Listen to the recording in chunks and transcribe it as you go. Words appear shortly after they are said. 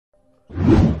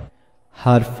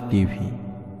হার্ফ TV,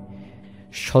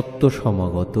 সত্য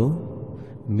সমাগত,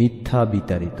 মিথ্যা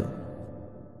বিতাড়িত।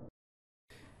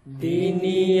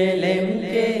 দ্বীনি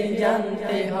ইলমকে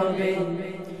জানতে হবে,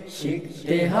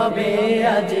 শিখতে হবে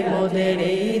আজ মোদের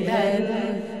এই ধ্যান।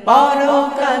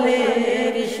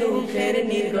 পরকালের সুখের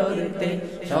নিগর্তে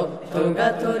শক্ত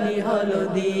গাঁথনি হলো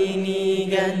দ্বীনি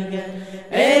জ্ঞান।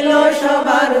 এলো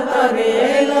সবার তরে,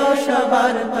 এলো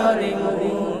সবার তরে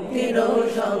মুক্তির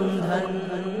সন্ধান,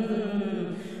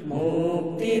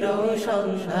 মুক্তির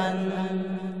সন্ধান,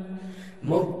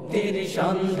 মুক্তির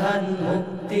সন্ধান,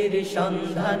 মুক্তির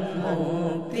সন্ধান,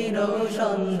 মুক্তির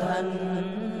সন্ধান,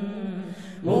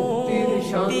 মুক্তির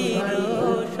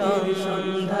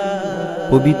সন্ধান।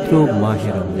 পবিত্র মাহে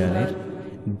রমজানের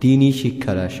দ্বীনি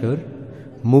শিক্ষার আসর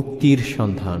মুক্তির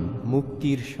সন্ধান,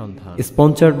 মুক্তির সন্ধান,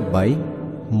 স্পন্সর্ড বাই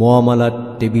মুআমালাত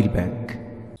টেবিল ব্যাংক।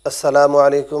 আসসালামু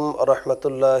আলাইকুম ওয়া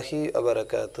রাহমাতুল্লাহি ওয়া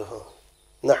বারাকাতুহু।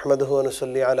 নাহমাদুহু ওয়া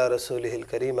নুসাল্লি আলা রাসূলিহিল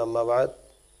কারীম, আম্মা বা'দ।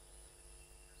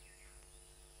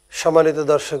 সম্মানিত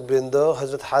দর্শকবৃন্দ,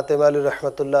 হযরত হাতেম আলী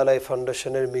রহমাতুল্লাহ আলাইহি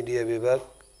ফাউন্ডেশনের মিডিয়া বিভাগ,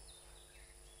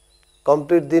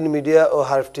 কমপ্লিট দিন মিডিয়া ও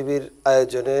হার্ফ টিভির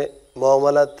আয়োজনে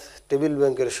মুআমালাত টেবিল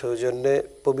ব্যাংকের সৌজন্যে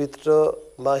পবিত্র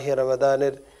মাহে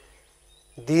রমাদানের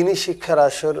দ্বীনি শিক্ষার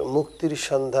আসর মুক্তির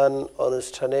সন্ধান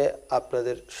অনুষ্ঠানে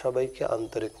আপনাদের সবাইকে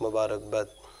আন্তরিক মোবারকবাদ।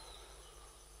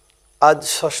 আজ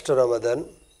 ৬ষ্ঠ রমাদান।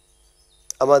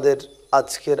 আমাদের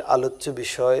আজকের আলোচ্য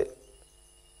বিষয়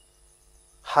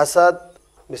হাসাদ।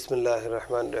 বিসমিল্লাহির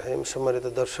রহমানির রহিম। সম্মানিত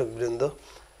দর্শকবৃন্দ,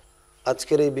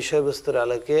 আজকের এই বিষয়বস্তুর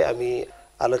আলোকে আমি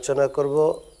আলোচনা করব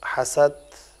হাসাদ।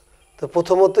 তো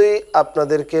প্রথমতই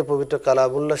আপনাদেরকে পবিত্র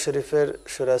কালামুল্লাহ শরীফের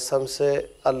সূরা শামসে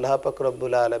আল্লাহ পাক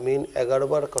রব্বুল আলামিন 11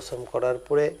 বার কসম করার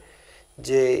পরে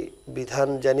যে বিধান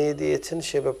জানিয়ে দিয়েছেন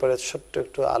সে ব্যাপারে ছোট্ট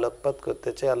একটু আলোকপাত করতে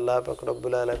চাই। আল্লাহ পাক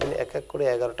রব্বুল আলামিন এক এক করে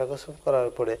 11টা কসম করার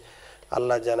পরে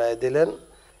আল্লাহ জানায় দিলেন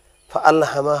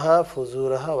ফাআলহামাহা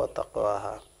ফুজুরাহা ওয়া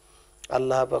তাকওয়াহা।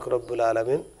 আল্লাহ পাক রব্বুল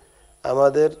আলামিন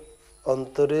আমাদের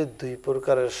অন্তরে দুই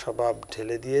প্রকারের স্বভাব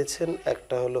ঢেলে দিয়েছেন,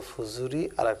 একটা হলো ফুজুরি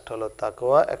আর একটা হলো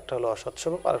তাকওয়া, একটা হলো অসৎ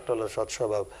স্বভাব আর একটা হলো সৎ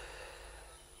স্বভাব।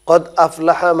 কদ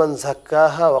আফলাহা মান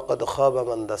যাক্কাহা ওয়া কদ খাবা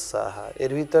মান দাসসাহা।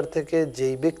 এর ভিতর থেকে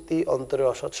যেই ব্যক্তি অন্তরে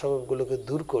অসৎ স্বভাবগুলোকে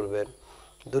দূর করবেন,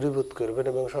 দূরীভূত করবেন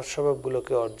এবং সৎ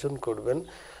স্বভাবগুলোকে অর্জন করবেন,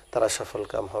 তারা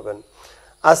সফলকাম হবেন।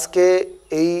 আজকে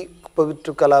এই পবিত্র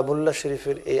কালামুল্লাহ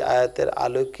শরীফের এই আয়াতের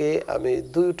আলোকে আমি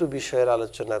দুইটি বিষয়ের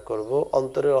আলোচনা করব।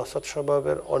 অন্তরের অসৎ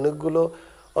স্বভাবের অনেকগুলো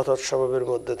অসৎ স্বভাবের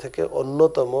মধ্যে থেকে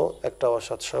অন্যতম একটা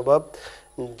অসৎ স্বভাব,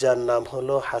 যার নাম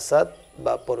হলো হাসাদ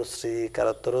বা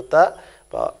পরশ্রীকাতরতা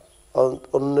বা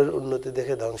অন্যের উন্নতি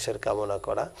দেখে ধ্বংসের কামনা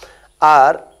করা।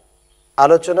 আর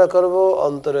আলোচনা করব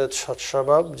অন্তরের সৎ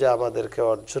স্বভাব, যা আমাদেরকে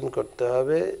অর্জন করতে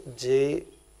হবে,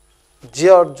 যে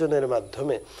অর্জনের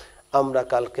মাধ্যমে আমরা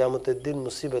কাল কিয়ামতের দিন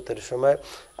মুসিবতের সময়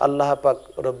আল্লাহ পাক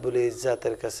রব্বুল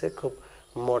ইজ্জাতের কাছে খুব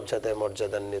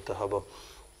মর্যাদান্বিত হব।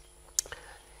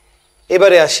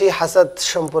 এবারে আসি হাসাদ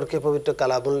সম্পর্কে। পবিত্র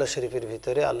কালামুল্লাহ শরীফের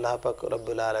ভিতরে আল্লাহ পাক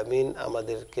রব্বুল আলামিন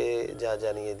আমাদেরকে যা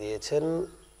জানিয়ে দিয়েছেন,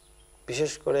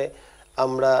 বিশেষ করে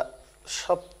আমরা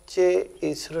সবচেয়ে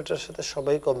এই সূরাটার সাথে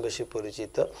সবাই কম বেশি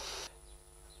পরিচিত,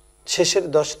 শেষের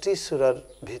 10টি সূরার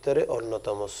ভিতরে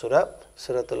অন্যতম সূরা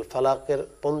সূরাতুল ফালাকের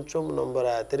 ৫ম নম্বর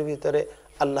আয়াতের ভিতরে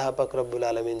আল্লাহ পাক রব্বুল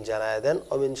আলামিন জানায় দেন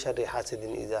অমিন শাররি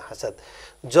হাসিদিন ইজা হাসাদ।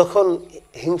 যখন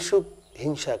হিংসুক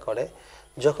হিংসা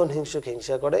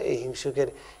করে, এই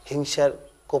হিংসার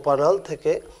কোপানল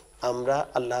থেকে আমরা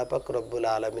আল্লাহ পাক রব্বুল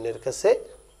আলামিনের কাছে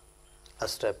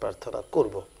আশ্রয় প্রার্থনা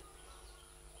করব।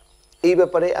 এই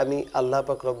ব্যাপারে আমি আল্লাহ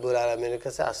পাক রব্বুল আলামিনের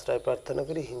কাছে আশ্রয় প্রার্থনা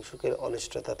করি হিংসুকের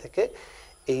অনিষ্টতা থেকে।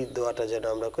 এই দোয়াটা যেন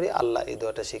আমরা করি, আল্লাহ এই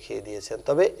দোয়াটা শিখিয়ে দিয়েছেন।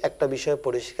 তবে একটা বিষয়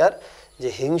পরিষ্কার, যে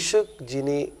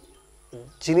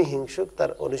যিনি হিংসুক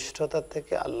তার অনিষ্টতার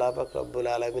থেকে আল্লাহ পাক রব্বুল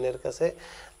আলামিনের কাছে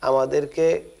আমাদেরকে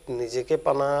নিজেকে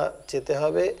পানাহ চেতে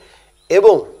হবে।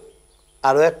 এবং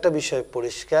আরও একটা বিষয়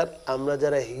পরিষ্কার, আমরা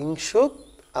যারা হিংসুক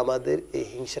আমাদের এই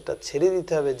হিংসাটা ছেড়ে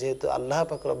দিতে হবে, যেহেতু আল্লাহ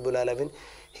পাক রব্বুল আলামিন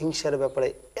হিংসার ব্যাপারে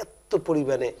এত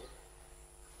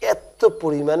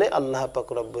পরিমাণে আল্লাহ পাক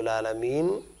রব্বুল আলামিন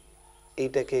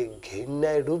এইটাকে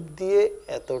ঘৃণায় রূপ দিয়ে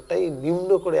এতটাই নিম্ন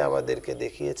করে আমাদেরকে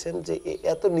দেখিয়েছেন যে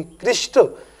এত নিকৃষ্ট,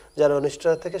 যার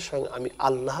অনিষ্টতা থেকে স্বয়ং আমি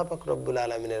আল্লাহ পাক রব্বুল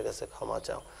আলামিনের কাছে ক্ষমা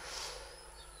চাও।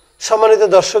 সম্মানিত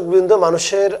দর্শকবৃন্দ,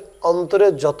 মানুষের অন্তরে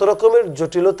যত রকমের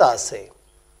জটিলতা আছে,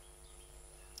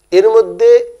 এর মধ্যে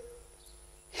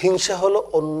হিংসা হলো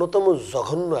অন্যতম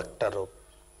জঘন্য একটা রোগ।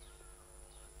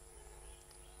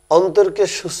 অন্তরকে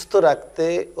সুস্থ রাখতে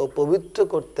ও পবিত্র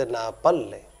করতে না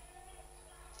পারলে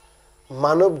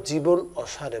মানব জীবন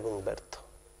অসার এবং ব্যর্থ।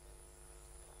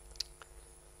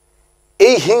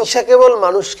 এই হিংসা কেবল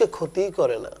মানুষকে ক্ষতিই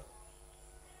করে না,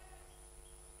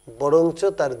 বরঞ্চ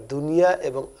তার দুনিয়া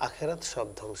এবং আখিরাত সব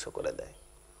ধ্বংস করে দেয়।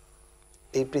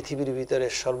 এই পৃথিবীর ভিতরে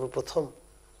সর্বপ্রথম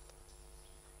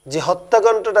যে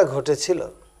হত্যাকাণ্ডটা ঘটেছিল,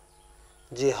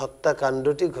 যে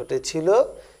হত্যাকাণ্ডটি ঘটেছিল,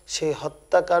 সেই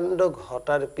হত্যাকাণ্ড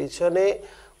ঘটার পিছনে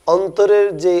অন্তরের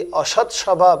যে অসৎ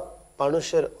স্বভাব,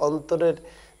 মানুষের অন্তরের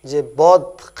যে বদ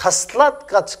খাসলাত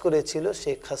কাজ করেছিল,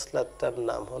 সেই খাসলাতটার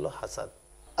নাম হলো হাসাদ।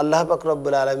 আল্লাহ পাক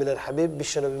রব্বুল আলামিনের হাবিব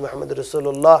বিশ্বনবী মুহাম্মদ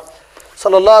রাসূলুল্লাহ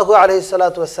সাল্লাল্লাহু আলাইহি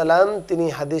সাল্লাতু ওয়াস সালাম তিনি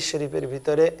হাদিস শরীফের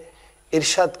ভিতরে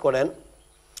ইরশাদ করেন,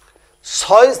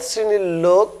 6 শ্রেণীর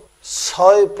লোক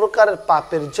 6 প্রকারের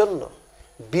পাপের জন্য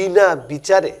বিনা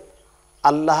বিচারে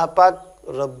আল্লাহ পাক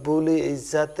রব্বুল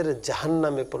ইজ্জাতের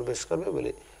জাহান্নামে প্রবেশ করবে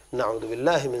বলে,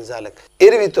 নাউযুবিল্লাহি মিন যালিক।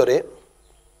 এর ভিতরে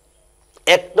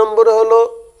 1 নম্বরে হলো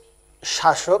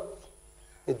শাসক,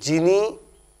 যিনি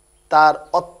তার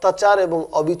অত্যাচার এবং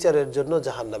অবিচারের জন্য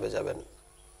জাহান্নামে যাবেন।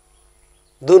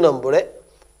 2 নম্বরে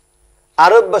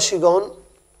আরববাসীগণ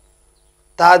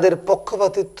তাদের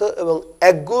পক্ষপাতিত্ব এবং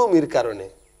একগুমির কারণে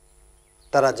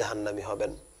তারা জাহান্নামী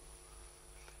হবেন।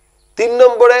 3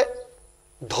 নম্বরে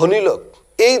ধনী লোক,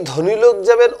 এই ধনী লোক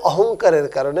যাবেন অহংকারের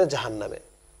কারণে জাহান্নামে।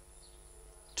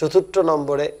 4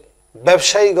 নম্বরে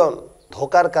ব্যবসায়ীগণ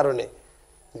ধোঁকার কারণে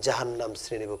জাহান্নাম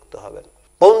শ্রেণীভুক্ত হবেন।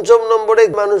 5 নম্বরে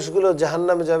মানুষগুলো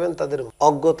জাহান্নামে যাবেন তাদের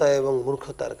অজ্ঞতা এবং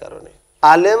মূর্খতার কারণে।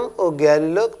 আলেম ও জ্ঞানী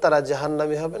লোক তারা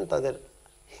জাহান্নামী হবেন তাদের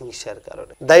হিংসার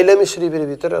কারণে। দাইলামি শরীফের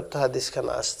ভিতরে অর্থ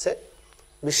হাদিসখানা আসছে,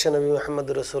 বিশ্বনবী মুহাম্মদ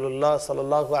রাসূলুল্লাহ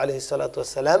সাল্লাল্লাহু আলাইহি সাল্লাতু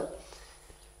ওয়াস সালাম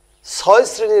 6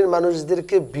 শ্রেণীর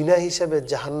মানুষদেরকে বিনা হিসাবে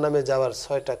জাহান্নামে যাওয়ার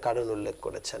 6টা কারণ উল্লেখ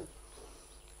করেছেন।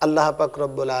 আল্লাহ পাক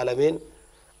রব্বুল আলামিন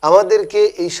আমাদেরকে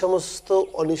এই সমস্ত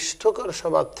অনিষ্টকর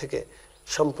স্বভাব থেকে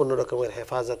সম্পূর্ণ রকমের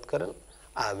হেফাজত করেন,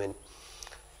 আমিন।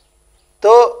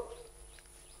 তো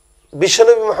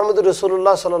বিশ্বনবী মুহাম্মদ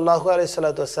রাসূলুল্লাহ সাল্লাল্লাহু আলাইহি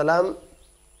সাল্লাতু ওয়াস সালাম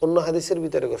অন্য হাদিসের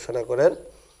ভিতরে ঘোষণা করেন,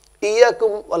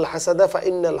 ইয়াকুম আল হাসাদা ফা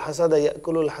ইন্নাল হাসাদা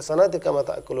ইয়াকুলুল হাসানাতি কামা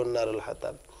তাকুলুন নারুল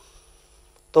হাতাব।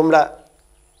 তোমরা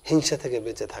হিংসা থেকে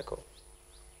বেঁচে থাকো।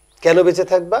 কেন বেঁচে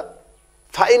থাকবা?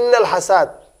 ফা ইন্নাল হাসাদ,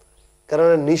 কারণ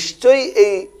নিশ্চয়ই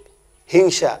এই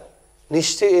হিংসা,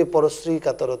 নিশ্চয়ই এই পরশ্রী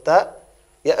কাতরতা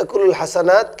ইয়াকুলুল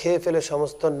হাসানাত, খেয়ে ফেলে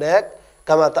সমস্ত ন্যাক,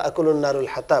 কামা তাকুলুন নারুল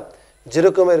হাতাব,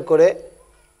 যেরকমের করে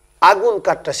আগুন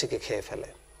কাঠরাশিকে খেয়ে ফেলে।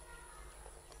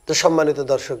 তো সম্মানিত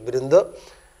দর্শক বৃন্দ,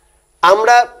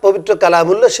 আমরা পবিত্র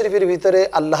কালামুল্লাহ শরীফের ভিতরে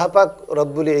আল্লাহ পাক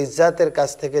রব্বুল ইজ্জাতের কাছ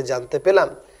থেকে জানতে পেলাম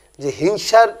যে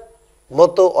হিংসার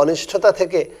মতো অনিষ্টতা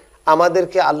থেকে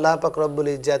আমাদেরকে আল্লাহ পাক রব্বুল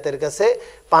ইজ্জাতের কাছে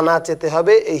পানা চেতে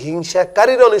হবে, এই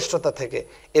হিংসাকারীর অনিষ্টতা থেকে,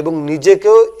 এবং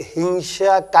নিজেকেও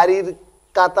হিংসাকারীর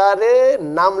কাতারে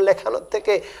নাম লেখানোর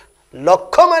থেকে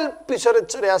লক্ষ মাইল পিছনে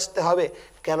চলে আসতে হবে।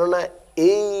 কেননা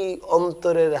এই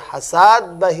অন্তরের হাসাদ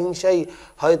বা হিংসাই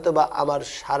হয়তোবা আমার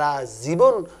সারা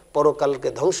জীবন পরকালকে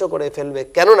ধ্বংস করে ফেলবে।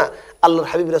 কেননা আল্লাহর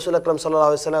হাবিব রাসূল আকরাম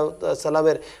সাল্লাল্লাহু আলাইহি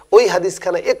সাল্লামের ওই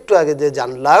হাদিসখানা একটু আগে যে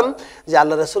জানলাম যে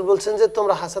আল্লাহ রাসূল বলছেন যে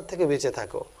তোমরা হাসাদ থেকে বেঁচে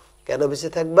থাকো। কেন বেঁচে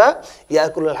থাকবা?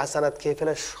 ইয়াকুলুল হাসানাত, খেয়ে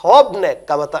ফেলে সব নেক,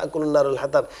 কামা তাকুলুন নারুল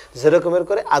হাতাব, যেরকমের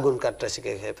করে আগুন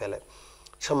কাঠরাশিকে খেয়ে ফেলে।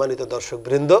 সম্মানিত দর্শক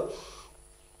বৃন্দ,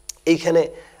 এইখানে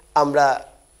আমরা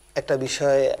একটা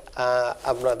বিষয়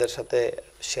আপনাদের সাথে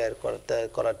শেয়ার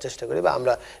করার চেষ্টা করি, বা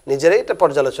আমরা নিজেরাই এটা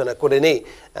পর্যালোচনা করে নেই।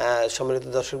 সম্মানিত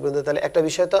দর্শকবৃন্দ, তাহলে একটা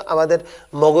বিষয় তো আমাদের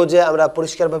মগজে আমরা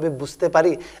পরিষ্কারভাবে বুঝতে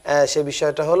পারি, সে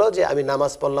বিষয়টা হলো যে আমি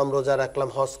নামাজ পড়লাম, রোজা রাখলাম,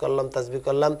 হজ করলাম, তাসবিহ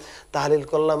করলাম, তাহলিল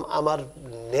করলাম, আমার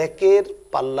নেকের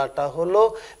পাল্লাটা হলো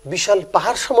বিশাল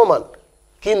পাহাড় সমমান।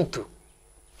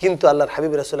 কিন্তু আল্লাহর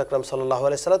হাবিব রাসূল আকরাম সাল্লাল্লাহু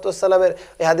আলাইহি সাল্লামের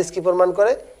এই হাদিস কি প্রমাণ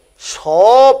করে?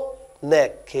 সব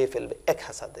নেক খেয়ে ফেলবে এক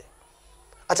হাসাদে।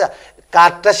 আচ্ছা,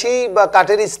 কাঠরাশি বা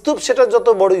কাঠের স্তূপ সেটা যত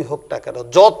বড়ই হোক না কেন,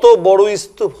 যত বড়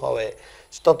স্তূপ হবে,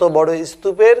 তত বড়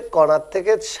স্তূপের কণার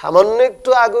থেকে সামান্য একটু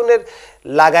আগুনের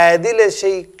লাগায় দিলে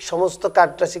সেই সমস্ত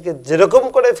কাঠরাশিকে যেরকম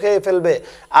করে খেয়ে ফেলবে,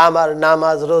 আমার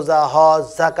নামাজ, রোজা, হজ,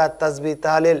 যাকাত, তাসবিহ,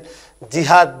 তাহলিল,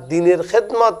 জিহাদ, দ্বীনের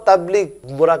খেদমত, তাবলীগ,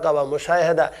 মুরাকাবা,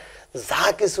 মুশাহাদা, যা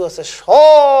কিছু আছে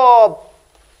সব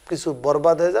কিছু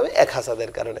বরবাদ হয়ে যাবে এক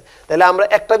হাসাদের কারণে। তাহলে আমরা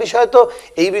একটা বিষয় তো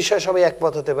এই বিষয়ে সবাই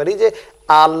একমত হতে পারি যে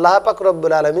আল্লাহ পাক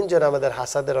রব্বুল আলামিন যেন আমাদের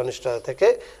হাসাদের অনিষ্টতা থেকে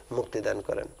মুক্তি দান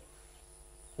করেন।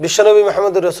 বিশ্বনবী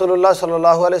মুহাম্মদ রাসূলুল্লাহ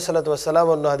সাল্লাল্লাহু আলাইহি সাল্লাম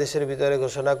অন্য হাদিসের ভিতরে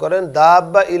ঘোষণা করেন,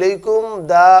 দাব্বা ইলাইকুম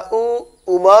দাউ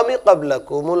উমামি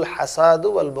ক্বাবলাকুমুল হাসাদু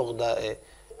ওয়াল বুগদাএ,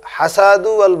 হাসাদু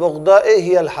ওয়াল বুগদাএ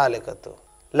হিয়াল হালিকাতু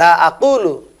লা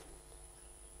আকুলু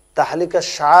তাহলিকা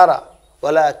শারা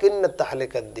ওয়ালাকিন্না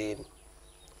তাহলিকাদ দ্বীন।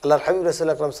 আল্লাহর হাবিব রাসূল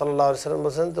আকরাম সাল্লাল্লাহু আলাইহি সাল্লাম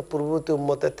বলেছেন, তো পূর্ববর্তী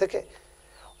উম্মতের থেকে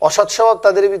অসৎ স্বভাব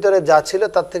তাদের ভিতরে যা ছিল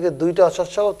তার থেকে 2টা অসৎ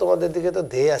স্বভাব তোমাদের দিকে তো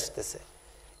ধেয়ে আসতেছে।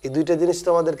 এই 2টা জিনিস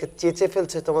তোমাদেরকে চেঁচে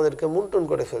ফেলছে, তোমাদেরকে মুন্টন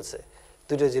করে ফেলছে।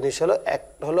 2টা জিনিস হলো, এক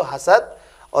হলো হাসাদ,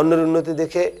 অন্যের উন্নতি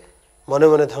দেখে মনে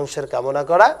মনে ধ্বংসের কামনা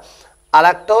করা, আর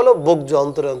একটা হলো বগজ,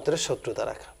 অন্তরে অন্তরে শত্রুতা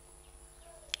রাখা।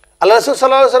 আল্লাহ রাসূল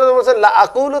সাল্লাল্লাহু আলাইহি ওয়াসাল্লাম বলেছেন, লা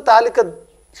আকুলু তাহলিকা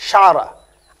শারা,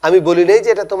 আমি বলি নাই যে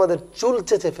এটা তোমাদের চুল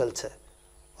চেঁচে ফেলছে,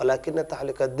 ওয়ালাকিন্না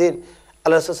তাহলিকা দ্বীন।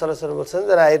 আল্লাহ রাসূল সাল্লাল্লাহু আলাইহি ওয়াসাল্লাম বলেছেন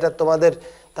যে এটা তোমাদের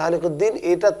তাহলিকা দ্বীন,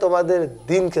 এটা তোমাদের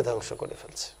দ্বীনকে ধ্বংস করে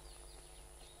ফেলছে।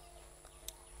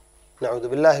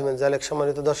 নাউযুবিল্লাহি মিন যালিক।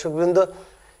 সম্মানিত দর্শকবৃন্দ,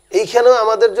 এইখানেও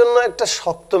আমাদের জন্য একটা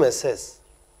শক্ত মেসেজ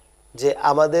যে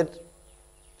আমাদের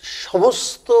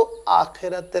সমস্ত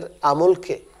আখিরাতের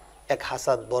আমলকে এক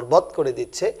হাসাদ বরবাদ করে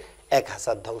দিচ্ছে, এক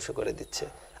হাসাদ ধ্বংস করে দিচ্ছে।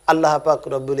 আল্লাহ পাক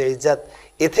রব্বুল ইজ্জত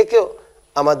এ থেকেও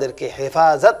আমাদেরকে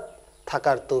হেফাজত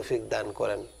থাকার তৌফিক দান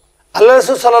করেন। আল্লাহ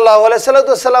রাসূল সাল্লাল্লাহু আলাইহি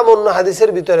সাল্লাম অন্য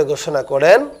হাদিসের ভিতরে ঘোষণা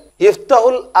করেন,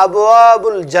 ইফতাহুল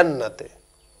আবওয়াবুল জান্নাতে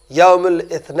ইয়াউমুল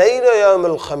ইথনাইন ওয়া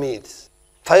ইয়াউমুল খামিস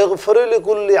ফায়াগফিরু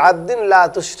লিকুল্লি আবদিন লা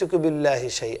তুশরিকু বিল্লাহি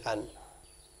শাইআন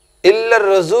ইল্লা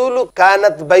আর-রাজুলু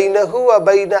কানাত বাইনাহু ওয়া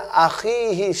বাইনা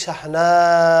আখিহি শাহনা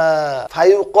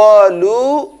ফায়ুকালু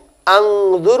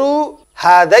আনযুরু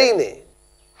হাদাইনি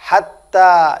হাত্তা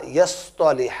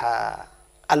ইয়াসতালিহা।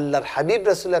 আল্লাহর হাবিব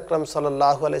রাসূল আকরাম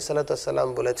সাল্লাল্লাহু আলাইহি সাল্লাম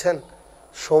বলেছেন,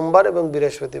 সোমবার এবং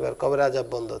বৃহস্পতিবার কবরের আযাব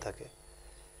বন্ধ থাকে,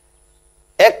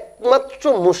 একমাত্র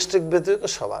মুশরিক ব্যতীত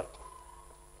সবার।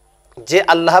 যে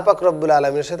আল্লাহ পাক রব্বুল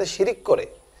আলামিনের সাথে শিরিক করে,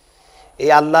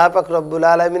 এই আল্লাহ পাক রব্বুল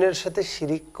আলামিনের সাথে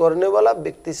শিরিক করনেওয়ালা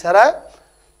ব্যক্তি ছাড়া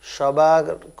সবার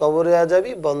কবরে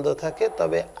আযাবই বন্ধ থাকে।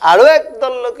 তবে আরো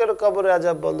একদল লোকের কবরে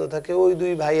আযাব বন্ধ থাকে, ওই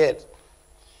দুই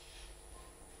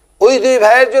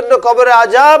ভাইয়ের জন্য কবরে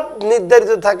আযাব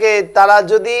নির্ধারিত থাকে। তারা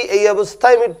যদি এই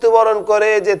অবস্থায় মৃত্যুবরণ করে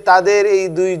যে তাদের এই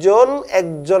দুইজন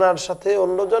একজনের সাথে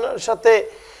অন্যজনের সাথে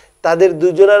তাদের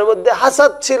দুজনের মধ্যে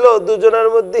হাসাদ ছিল, দুজনের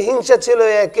মধ্যে হিংসা ছিল,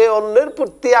 একে অন্যের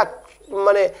প্রতি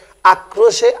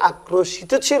আক্রোশে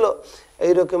আক্রোশিত ছিল,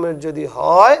 এই রকমের যদি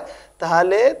হয়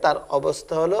তাহলে তার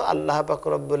অবস্থা হলো আল্লাহ পাক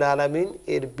রব্বুল আলামিন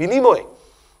এর বিনিময়ে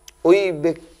ওই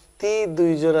ব্যক্তি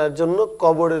দুইজনের জন্য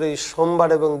কবরের এই সোমবার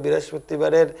এবং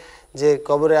বৃহস্পতিবারের যে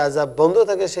কবরে আযাব বন্ধ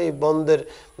থাকে, সেই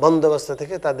বন্দোবস্ত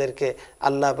থেকে তাদেরকে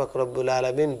আল্লাহ পাক রব্বুল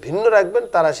আলামিন ভিন্ন রাখবেন,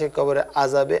 তারা সেই কবরে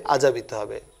আযাবে আযাবিত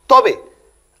হবে। তবে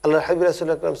আল্লাহর হাবিব রাসূল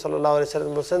আকরাম সাল্লাল্লাহু আলাইহি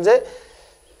সাল্লাম বলেছেন যে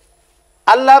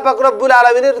আল্লাহ পাক রব্বুল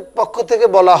আলামিনের পক্ষ থেকে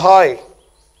বলা হয়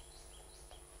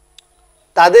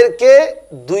তাদেরকে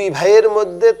দুই ভাইয়ের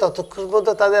মধ্যে ততক্ষণ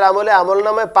পর্যন্ত তাদের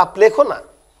আমলনামায় পাপ লেখো না,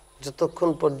 যতক্ষণ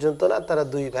পর্যন্ত না তারা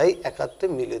দুই ভাই একাত্রে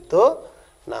মিলিত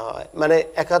না হয়,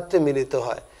 একাত্রে মিলিত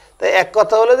হয়। তাই এক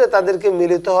কথা হলো যে তাদেরকে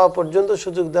মিলিত হওয়া পর্যন্ত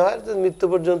সুযোগ দেওয়া হয়, যদি মৃত্যু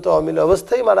পর্যন্ত অমিল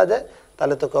অবস্থায় মারা যায়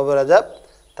তাহলে তো কবর আযাব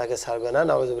তাকে ছাড়বে না।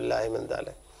 নাউযুবিল্লাহি মিন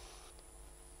যালিক।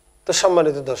 তো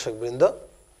সম্মানিত দর্শকবৃন্দ,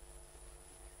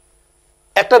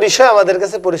 একটা বিষয় আমাদের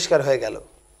কাছে পরিষ্কার হয়ে গেল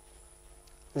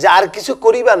যে আর কিছু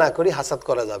করি বা না করি হাসাদ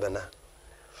করা যাবে না,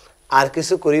 আর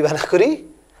কিছু করি বা না করি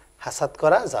হাসাদ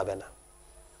করা যাবে না।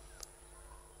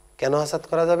 কেন হাসাদ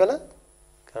করা যাবে না?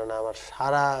 কারণ আমার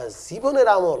সারা জীবনের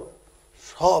আমল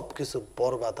সব কিছু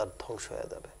বরবাদ আর ধ্বংস হয়ে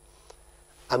যাবে।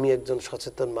 আমি একজন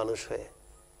সচেতন মানুষ হয়ে,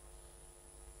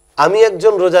 আমি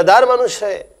একজন রোজাদার মানুষ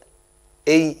হয়ে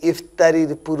এই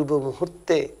ইফতারির পূর্ব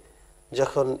মুহূর্তে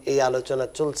যখন এই আলোচনা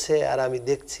চলছে আর আমি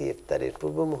দেখছি ইফতারির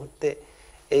পূর্ব মুহূর্তে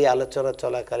এই আলোচনা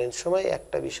চলাকালীন সময়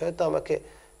একটা বিষয় তো আমাকে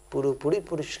পুরোপুরি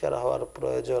পরিষ্কার হওয়ার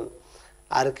প্রয়োজন।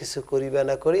 আর কিছু করি বা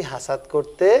না করি হাসাদ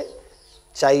করতে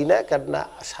চাই না, কারণ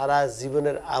সারা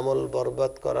জীবনের আমল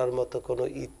বরবাদ করার মতো কোনো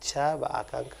ইচ্ছা বা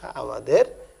আকাঙ্ক্ষা আমাদের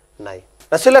নাই।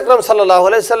 রাসূল আকরাম সাল্লাল্লাহু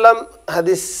আলাইহি সাল্লাম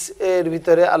হাদিসের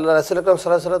ভিতরে, আল্লাহ রাসূল আকরাম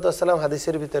সাল্লাল্লাহু আলাইহি সাল্লাম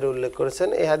হাদিসের ভিতরে উল্লেখ করেছেন,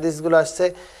 এই হাদিসগুলো আসছে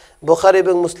বুখারী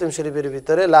এবং মুসলিম শরীফের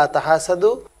ভিতরে, লা তাহাসাদু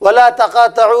ওয়ালা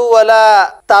তাকাতাউ ওয়ালা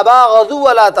তাবাগাদু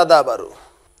ওয়ালা তাদাবারু।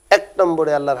 এক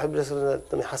নম্বরে আল্লাহর হাবিব রাসূল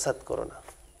তুমি হাসাদ করো না।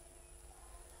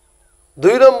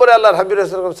 দুই নম্বরে আল্লাহর হাবিব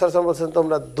রাসূল সাল্লাল্লাহু আলাইহি ওয়াসাল্লাম বলেছেন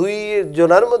তোমরা দুই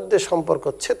জনের মধ্যে সম্পর্ক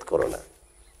ছেদ করো না।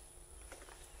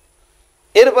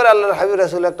 এরপরে আল্লাহর হাবিব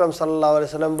রাসূল আকরাম সাল্লাল্লাহু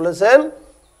আলাইহি সাল্লাম বলেছেন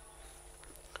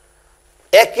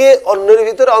একে অন্যের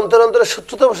ভিতরে অন্তরে অন্তরে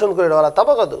শত্রুতা পোষণ করে ওয়ালা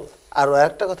তাবাগাদু। আর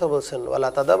একটা কথা বলছেন ওয়ালা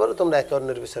তাদাবারু, তোমরা একে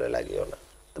অন্যের পিছনে লাগিও না।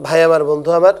 ভাই আমার, বন্ধু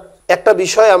আমার, একটা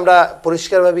বিষয় আমরা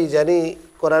পরিষ্কারভাবেই জানি,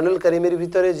 কোরআনুল কারীমের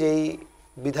ভিতরে যেই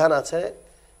বিধান আছে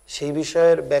সেই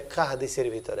বিষয়ের ব্যাখ্যা হাদিসের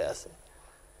ভিতরে আছে।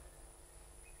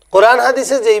 কোরআন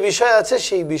হাদিসে যেই বিষয় আছে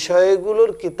সেই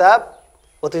বিষয়গুলোর কিতাব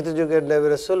অতীত যুগের নবী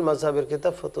রাসূল মাযহাবের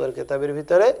কিতাব ফতোয়ার কিতাবের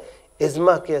ভিতরে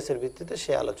ইজমা কিয়াসের ভিত্তিতে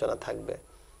সেই আলোচনা থাকবে।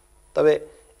 তবে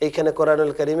এইখানে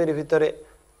কোরআনুল কারীমের ভিতরে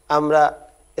আমরা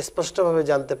স্পষ্টভাবে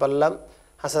জানতে পারলাম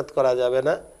হাসাদ করা যাবে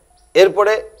না।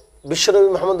 এরপরে বিশ্বনবী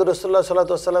মুহাম্মদ রাসূলুল্লাহ সাল্লাল্লাহু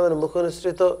আলাইহি ওয়াসাল্লামের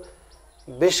মুখনিসৃত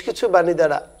বেশ কিছু বাণী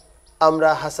দ্বারা আমরা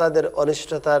হাসাদের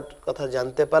অনিষ্টতার কথা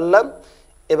জানতে পারলাম।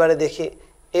 এবারে দেখি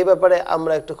এই ব্যাপারে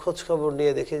আমরা একটু খোঁজ খবর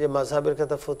নিয়ে দেখি যে মাযহাবের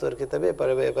কিতাব ফতোয়ার কিতাবে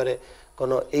ব্যাপারে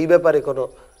কোনো এই ব্যাপারে কোনো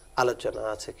আলোচনা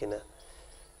আছে কিনা,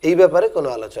 এই ব্যাপারে কোনো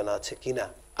আলোচনা আছে কিনা।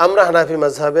 আমরা হানাফি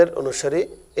মাযহাবের অনুসারী।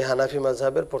 এই হানাফি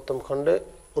মাযহাবের প্রথম খণ্ডে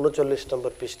 39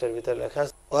 নম্বর পৃষ্ঠার ভিতরে লেখা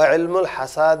আছে ওয়া ইলমুল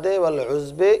হাসাদে ওয়াল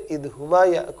উযবে ইদ হুমা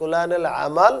ইয়াকুলানাল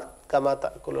আমাল কামা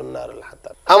তাকুলুন নারুল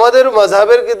হাতাব। আমাদের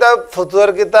মাযহাবের কিতাব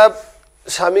ফতোয়ার কিতাব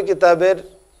শামী কিতাবের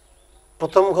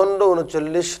প্রথম খণ্ড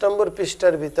 39 নম্বর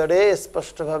পৃষ্ঠার ভিতরে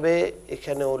স্পষ্টভাবে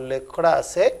এখানে উল্লেখ করা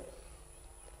আছে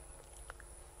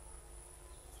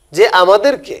যে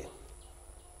আমাদেরকে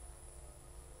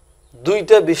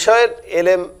দুইটা বিষয়ের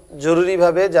এলেম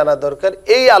জরুরিভাবে জানা দরকার।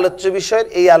 এই আলোচ্য বিষয়ের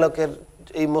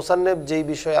এই মুসান্নেফ যেই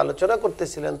বিষয়ে আলোচনা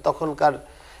করতেছিলেন তখনকার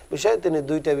বিষয়ে তিনি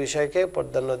দুইটা বিষয়কে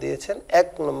প্রাধান্য দিয়েছেন। এক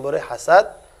নম্বরে হাসাদ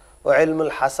ও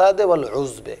ইলমুল হাসাদে ওয়াল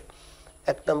উযবে।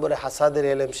 এক নম্বরে হাসাদের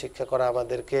এলেম শিক্ষা করা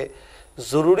আমাদেরকে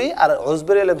জরুরি, আর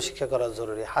উযবের এলেম শিক্ষা করা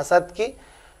জরুরি। হাসাদ কি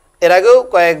এর আগেও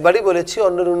কয়েকবারই বলেছি,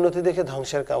 অন্যের উন্নতি দেখে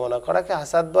ধ্বংসের কামনা করাকে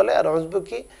হাসাদ বলে। আর উযব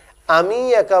কি, আমি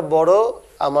একা বড়,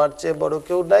 আমার চেয়ে বড়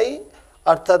কেউ নাই,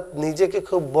 অর্থাৎ নিজেকে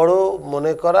খুব বড়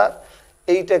মনে করা,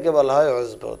 এইটাকে বলা হয়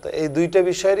উযব। তো এই দুইটা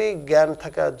বিষয়েরই জ্ঞান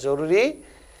থাকা জরুরি,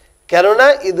 কেননা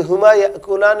ইদ হুমা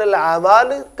ইয়াকুলানাল আমাল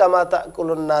কামা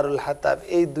তাকুলুন নারুল হাতাব।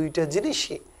 এই দুইটা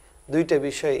জিনিসই, দুইটা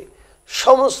বিষয়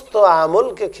সমস্ত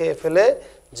আমলকে খেয়ে ফেলে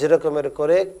যেরকমের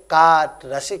করে কাঠ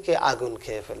রাশিকে আগুন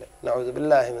খেয়ে ফেলে।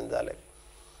 নাউযুবিল্লাহি মিন যালিক।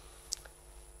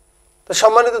 তো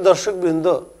সম্মানিত দর্শকবৃন্দ,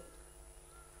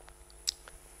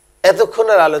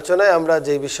 এতক্ষণের আলোচনায় আমরা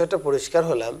যে বিষয়টা পরিষ্কার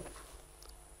হলাম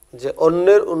যে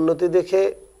অন্যের উন্নতি দেখে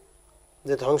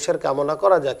যে ধ্বংসের কামনা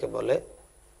করা যাকে বলে,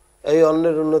 এই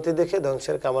অন্যের উন্নতি দেখে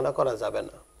ধ্বংসের কামনা করা যাবে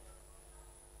না।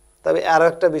 তবে আরো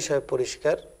একটা বিষয়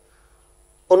পরিষ্কার,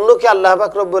 অন্যকে আল্লাহ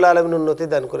পাক রব্বুল আলামিন উন্নতি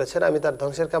দান করেছেন, আমি তার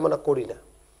ধ্বংসের কামনা করি না,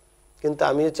 কিন্তু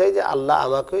আমিও চাই যে আল্লাহ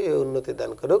আমাকে এই উন্নতি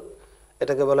দান করুক।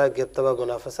 এটাকে বলা হয় গিবত বা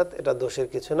মুনাফাসাত। এটা দোষের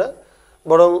কিছু না,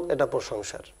 বরং এটা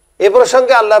প্রশংসার। এই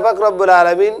প্রসঙ্গে আল্লাহ পাক রব্বুল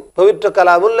আলামিন পবিত্র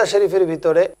কালামুল্লাহ শরীফের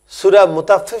ভিতরে সূরা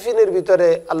মুতাফফিফিনের ভিতরে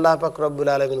আল্লাহ পাক রব্বুল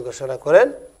আলামিন ঘোষণা করেন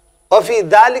অফি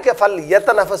যালিকা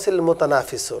ফালইয়াতানাফাসিল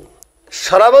মুতানাফিসুন।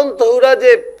 সরাবন তহুরা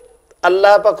যে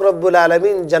আল্লাহ পাক রব্বুল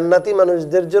আলামিন জান্নাতি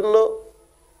মানুষদের জন্য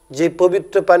যে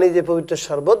পবিত্র পানি, যে পবিত্র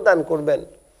শরবত দান করবেন,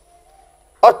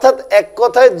 অর্থাৎ এক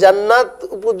কথায় জান্নাত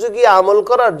উপযোগী আমল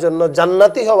করার জন্য,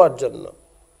 জান্নাতি হওয়ার জন্য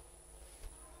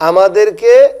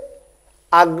আমাদেরকে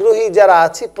আগ্রহী যারা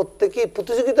আছি প্রত্যেকেই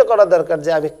প্রতিযোগিতা করা দরকার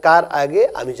যে আমি কার আগে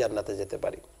আমি জান্নাতে যেতে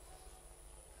পারি।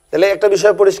 তাহলে একটা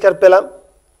বিষয় পরিষ্কার পেলাম,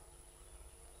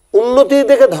 উন্নতি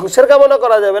দেখে ধ্বংসের কামনা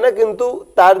করা যাবে না, কিন্তু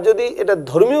তার যদি এটা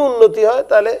ধর্মীয় উন্নতি হয়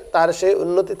তাহলে তার সেই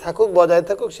উন্নতি থাকুক, বজায়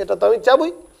থাকুক, সেটা তো আমি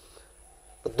চাবই।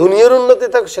 দুনিয়ার উন্নতি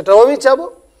থাকুক সেটাও আমি চাবো।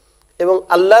 এবং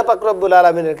আল্লাহ পাক রব্বুল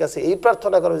আলামিনের কাছে এই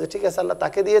প্রার্থনা করবো যে ঠিক আছে আল্লাহ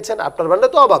তাকে দিয়েছেন, আপনার বান্ডা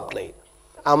তো অবাক নেই,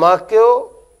 আমাকেও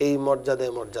এই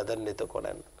মর্যাদান্বিত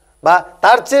করেন, বা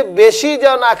তার চেয়ে বেশি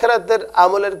যেন আখিরাতের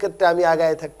আমলের ক্ষেত্রে আমি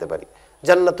আগায় থাকতে পারি,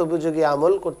 জান্নাত উপযোগী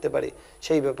আমল করতে পারি,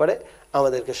 সেই ব্যাপারে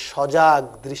আমাদেরকে সজাগ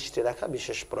দৃষ্টি রাখা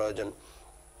বিশেষ প্রয়োজন।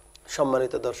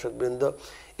 সম্মানিত দর্শকবৃন্দ,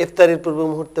 ইফতারির পূর্ব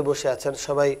মুহূর্তে বসে আছেন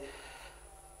সবাই।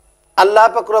 আল্লাহ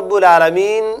পাক রব্বুল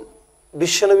আলামিন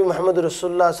বিশ্বনবী মুহাম্মদ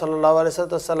রাসূলুল্লাহ সাল্লাল্লাহু আলাইহি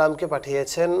ওয়াসাল্লামকে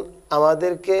পাঠিয়েছেন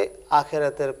আমাদেরকে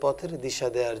আখিরাতের পথের দিশা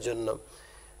দেওয়ার জন্য।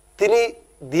 তিনি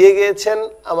দিয়ে গিয়েছেন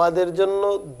আমাদের জন্য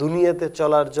দুনিয়াতে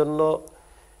চলার জন্য,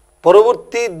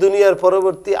 দুনিয়ার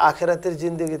পরবর্তী আখিরাতের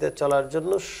জিন্দেগিতে চলার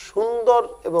জন্য সুন্দর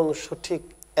এবং সঠিক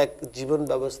এক জীবন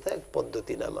ব্যবস্থা, এক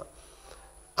পদ্ধতিনামা।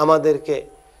 আমাদেরকে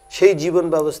সেই জীবন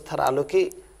ব্যবস্থার আলোকেই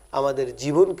আমাদের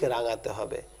জীবনকে রাঙাতে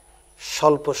হবে।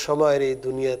 স্বল্প সময়ের এই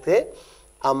দুনিয়াতে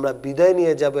আমরা বিদায়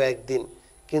নিয়ে যাব একদিন,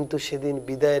 কিন্তু সেদিন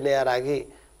বিদায় নেওয়ার আগে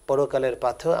পরকালের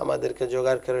পাথেও আমাদেরকে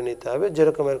জোগাড় করে নিতে হবে।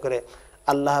 যেরকমের করে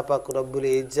আল্লাহ পাক রব্বুল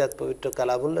ইজ্জাত পবিত্র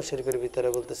কালামুল্লাহ শরীফের ভিতরে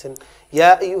বলতেছেন,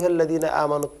 ইয়া আইয়ুহাল্লাযীনা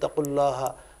আমানুত্তাকুল্লাহা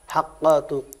হাক্কা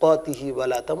তুকাতিহি ওয়া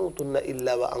লা তামুতুন্না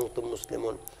ইল্লা ওয়া আনতুম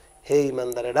মুসলিমুন। হে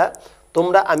ঈমানদারেরা,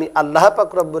 তোমরা আমি আল্লাহ পাক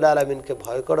রব্বুল আলামিনকে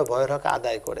ভয় করো, ভয়ের হক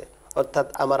আদায় করে, অর্থাৎ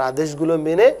আমার আদেশগুলো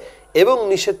মেনে এবং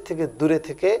নিষেধ থেকে দূরে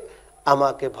থেকে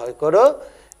আমাকে ভয় করো।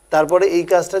 তারপরে এই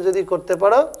কাজটা যদি করতে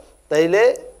পারো তাইলে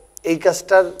এই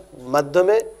কাজটার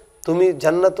মাধ্যমে তুমি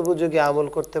জান্নাত উপযোগী আমল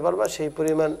করতে পারবা, সেই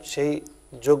পরিমাণ সেই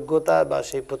যোগ্যতা বা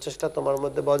সেই প্রচেষ্টা তোমার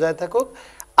মধ্যে বজায় থাকুক,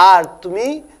 আর তুমি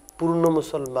পূর্ণ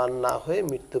মুসলমান না হয়ে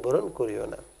মৃত্যুবরণ করিও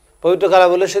না। পবিত্র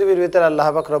কালামুল্লাহ শরীফের ভিতরে আল্লাহ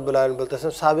পাক রব্বুল আলামিন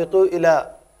বলতেছেন, সাবিকু ইলা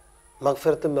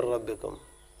মাগফিরাতিম মির রাব্বিকুম।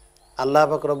 আল্লাহ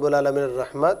পাক রব্বুল আলামিনের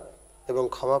রহমত এবং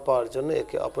ক্ষমা পাওয়ার জন্য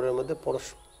একে অপরের মধ্যে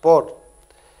পরস্পর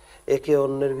একে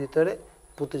অন্যের ভিতরে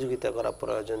প্রতিযোগিতা করা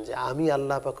প্রয়োজন, যে আমি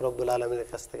আল্লাহ পাক রব্বুল আলামিনের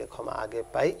কাছ থেকে ক্ষমা আগে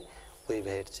পাই ওই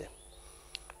ভাইয়ের চেয়ে।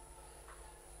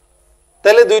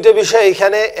 তাহলে দুইটা বিষয়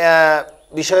এখানে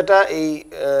বিষয়টা এই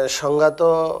সংজ্ঞা তো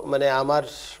মানে আমার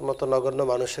মতো নগণ্য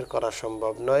মানুষের করা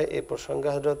সম্ভব নয়। এই প্রসঙ্গে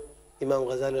হযরত ইমাম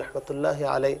গাজ্জালী রাহমাতুল্লাহ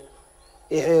আলাইহি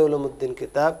ইহয়া উলুমুদ্দিন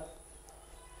কিতাব,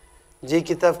 যে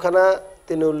কিতাবখানা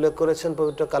তিনি উল্লেখ করেছেন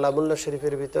পবিত্র কালামুল্লাহ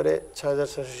শরীফের ভিতরে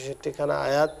 ৬৬৬৬ খানা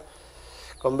আয়াত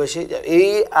কম বেশি, এই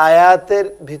আয়াতের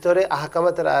ভিতরে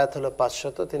আহকামাতের আয়াত হলো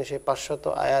 ৫০০। তিনি সেই ৫০০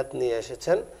 আয়াত নিয়ে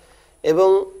এসেছেন এবং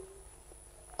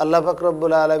আল্লাহ পাক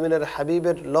রব্বুল আলামিনের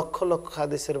হাবিবের লক্ষ লক্ষ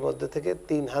হাদিসের মধ্যে থেকে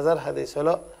 ৩০০০ হাদিস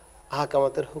হলো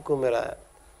আহকামাতের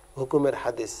হুকুমের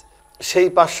হাদিস। সেই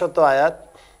 ৫০০ আয়াত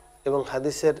এবং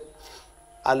হাদিসের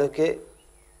আলোকে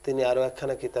তিনি আরো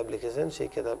একখানা কিতাব লিখেছেন, সেই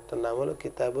কিতাবটার নাম হলো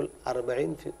কিতাবুল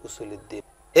আরবাঈন ফি উসুলিদ্দিন।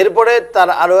 এরপরে তার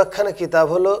আরো একখানা কিতাব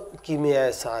হলো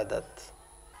কিমিয়ায়ে সাআদাত।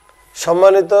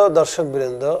 সম্মানিত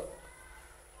দর্শকবৃন্দ,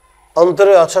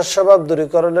 অন্তরে অসৎ স্বভাব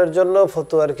দূরীকরণের জন্য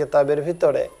ফতুয়ার কিতাবের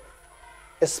ভিতরে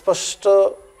স্পষ্ট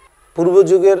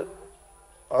পূর্বযুগের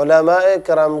উলামায়ে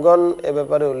কেরামগণ এ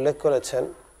ব্যাপারে উল্লেখ করেছেন,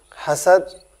 হাসাদ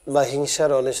বা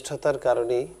হিংসার অনিষ্টতার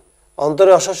কারণেই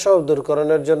অন্তরে অসৎ স্বভাব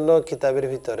দূরীকরণের জন্য কিতাবের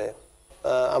ভিতরে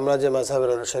আমরা যে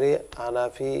মাযহাবের অনুসারী,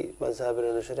 হানাফি মাযহাবের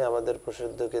অনুসারী, আমাদের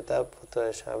প্রসিদ্ধ কিতাব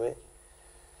ফতোয়া শামী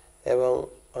এবং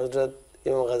হযরত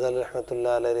ইমাম গাজ্জালী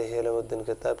রাহমাতুল্লাহ আলাইহি ইহয়া উলুমুদ্দিন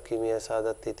কিতাব কিমিয়া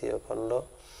সাআদাত ৩য় খণ্ড,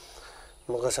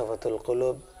 মুকাশাফাতুল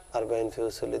কুলুব, আরবাঈন ফি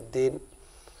উসুলিদ্দিন,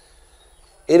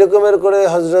 এরকমের করে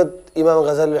হযরত ইমাম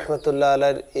গাজ্জালী রাহমাতুল্লাহ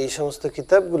আলাইহির এই সমস্ত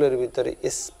কিতাবগুলোর ভিতরে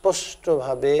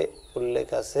স্পষ্টভাবে উল্লেখ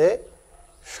আছে,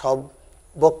 সব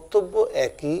বক্তব্য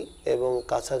একই এবং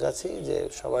কাছাকাছি, যে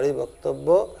সবারই বক্তব্য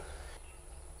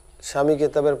শামী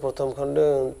কিতাবের প্রথম খণ্ডে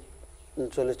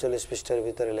 ৪০ পৃষ্ঠার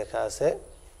ভিতরে লেখা আছে,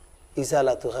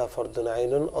 ইজালাতুহা ফরদুন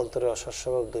আইনুন, অন্তরে অসৎ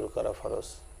স্বভাব দূর করা ফরজ,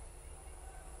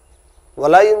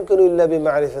 ওয়ালা ইমকুনু ইল্লা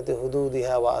বিমারিফাতি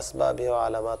হুদুদিহা ওয়া আসবাবিহা ওয়া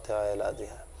আলামাতিহা ওয়া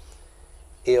ইলাদিহা।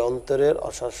 এই অন্তরের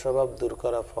অসৎ স্বভাব দূর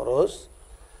করা ফরজ,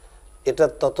 এটা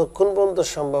ততক্ষণ পর্যন্ত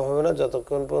সম্ভব হবে না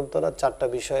যতক্ষণ পর্যন্ত না ৪টা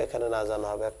বিষয় এখানে না জানা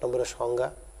হবে। ১ নম্বরে সংজ্ঞা,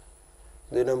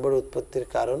 ২ নম্বরে উৎপত্তির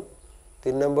কারণ,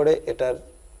 ৩ নম্বরে এটার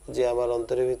যে আমার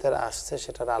অন্তরের ভিতরে আসছে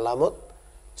সেটার আলামত,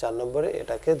 ৪ নম্বরে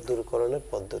এটাকে দূরকরণের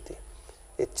পদ্ধতি।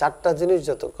 এই ৪টা জিনিস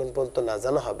যতক্ষণ পর্যন্ত না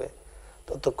জানা হবে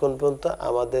ততক্ষণ পর্যন্ত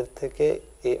আমাদের থেকে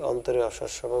এই অন্তরের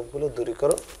অসৎ স্বভাবগুলো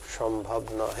দূরীকরণ সম্ভব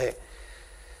নহে।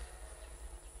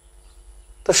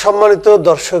 তো সম্মানিত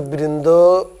দর্শকবৃন্দ,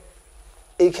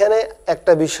 এইখানে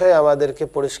একটা বিষয় আমাদেরকে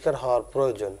পরিষ্কার হওয়ার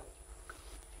প্রয়োজন,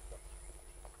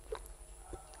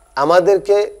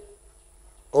 আমাদেরকে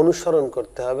অনুসরণ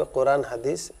করতে হবে কোরআন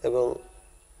হাদিস এবং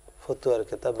ফতুয়ার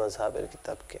কিতাব মাযহাবের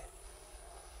কিতাবকে।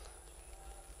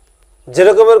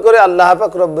 যেরকমের করে আল্লাহ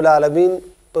পাক রব্বুল আলামিন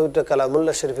পবিত্র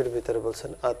কালামুল্লাহ শরীফের ভিতরে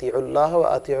বলছেন, আতিউল্লাহ ওয়া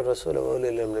আতিউর রাসূল ওয়া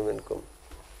উলিল আমরি মিনকুম।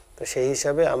 তো সেই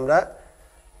হিসাবে আমরা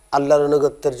আল্লাহর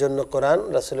অনুগত্যের জন্য কোরআন,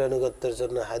 রাসূলের অনুগত্যের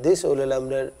জন্য হাদিস, উলিল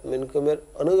আমরি মিনকুমের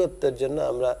অনুগত্যের জন্য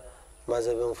আমরা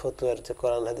মাযহাব এবং ফতোয়ার যে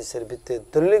কোরআন হাদিসের ভিত্তিতে,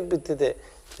 দলিলিক ভিত্তিতে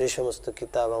যে সমস্ত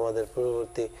কিতাব আমাদের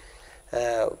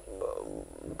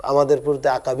পূর্ববর্তী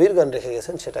আকাবিরগণ রেখে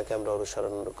গেছেন সেটাকে আমরা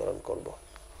অনুকরণ করব।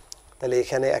 তাহলে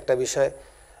এখানে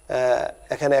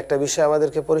একটা বিষয়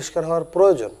আমাদেরকে পরিষ্কার হওয়ার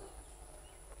প্রয়োজন,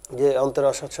 যে অন্তরে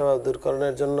অসৎ স্বভাব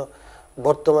দূরকরণের জন্য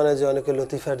বর্তমানে যে অনেকে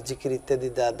লতিফার জিকির ইত্যাদি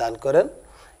দান করেন,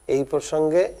 এই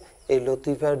প্রসঙ্গে এই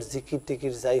লতিফার জিকির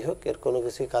টিকির যাই হোক, এর কোনো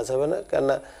কিছুই কাজ হবে না।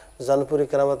 কেননা জানপুরি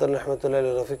কেরামাতুল্লাহ রহমতুল্লাহ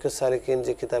রফিকুস সালিকিন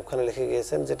যে কিতাবখানা লিখে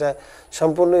গিয়েছেন, যেটা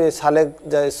সম্পূর্ণ সালেক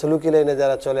সুলুকি লাইনে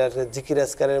যারা চলে আসে, জিকির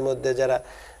আজকারের মধ্যে যারা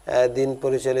দিন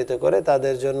পরিচালিত করে,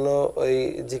 তাদের জন্য ওই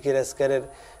জিকির আজকারের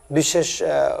বিশেষ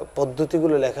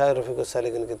পদ্ধতিগুলো লেখা রফিকুস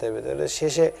সালিকিন কিতাবের ভিতরে।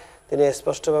 শেষে তিনি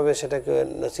স্পষ্টভাবে সেটাকে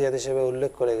নসিহত হিসেবে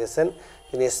উল্লেখ করে গেছেন।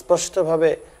 তিনি স্পষ্টভাবে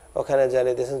ওখানে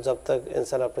জানিয়ে দিয়েছেন, জব তক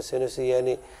ইনসান আপনি সিনুসি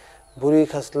ইয়ানি বুরি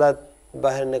খাসলাত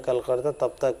বাহির নিকাল করতা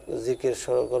তব তক জিকির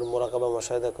সরকর মোরাকাবা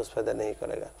মুশাহিদা কুছ ফায়দা নেই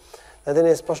করেগা। তিনি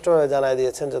স্পষ্টভাবে জানাই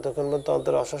দিয়েছেন, যতক্ষণ পর্যন্ত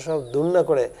অন্তরে অসৎ স্বভাব দূর না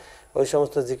করে ওই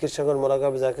সমস্ত জিকির সকল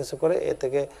মোরাকাবা যা কিছু করে, এ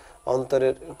থেকে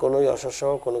অন্তরের কোনোই অসৎ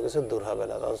স্বভাব কোনো কিছু দূর হবে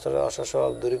না। অন্তরের অসৎ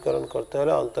স্বভাব দূরীকরণ করতে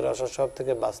হলে, অন্তরের অসৎ স্বভাব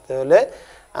থেকে বাঁচতে হলে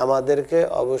আমাদেরকে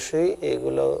অবশ্যই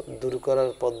এগুলো দূর করার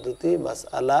পদ্ধতি,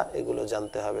 মাসআলা এগুলো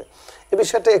জানতে হবে। এই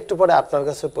বিষয়টা একটু পরে আপনার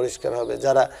কাছে পরিষ্কার হবে।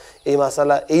 যারা এই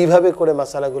মাসালা এইভাবে করে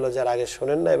মাসালাগুলো যারা আগে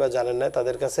শোনেন নাই বা জানেন না,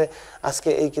 তাদের কাছে আজকে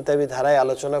এই কিতাবী ধারায়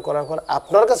আলোচনা করার পর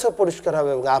আপনার কাছেও পরিষ্কার হবে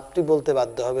এবং আপনি বলতে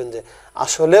বাধ্য হবেন যে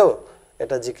আসলেও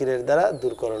এটা জিকিরের দ্বারা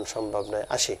দূরকরণ সম্ভব নয়।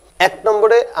 আসি ১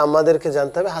 নম্বরে আমাদেরকে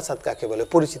জানতে হবে হাসাদ কাকে বলে,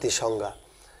 পরিচিতি সংজ্ঞা।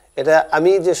 এটা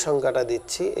আমি যে সংজ্ঞাটা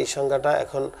দিচ্ছি, এই সংজ্ঞাটা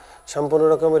এখন সম্পূর্ণ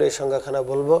রকমের এই সংজ্ঞাখানা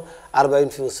বলবো আরবাঈন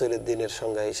ফি উসুলিদ্দিনের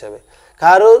সংজ্ঞা হিসাবে।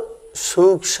 কারো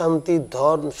সুখ শান্তি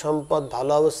ধন সম্পদ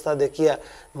ভালো অবস্থা দেখিয়া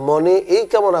মনে এই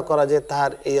কামনা করা যে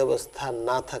তার এই অবস্থা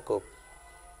না থাকুক,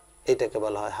 এটাকে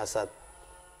বলা হয় হাসাদ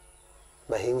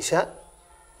বা হিংসা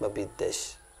বা বিদ্বেষ।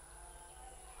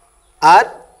 আর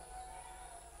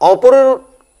অপরের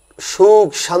সুখ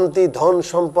শান্তি ধন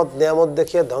সম্পদ নিয়ামত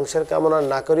দেখিয়ে ধ্বংসের কামনা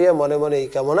না করিয়া মনে মনে এই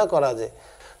কামনা করা যে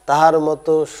তাহার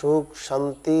মতো সুখ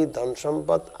শান্তি ধন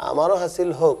সম্পদ আমারও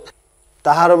হাসিল হোক,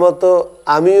 তাহার মতো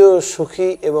আমিও সুখী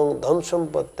এবং ধন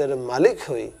সম্পদের মালিক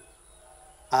হই।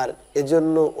 আর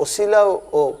এজন্য ওসিলা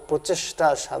ও প্রচেষ্টা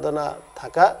সাধনা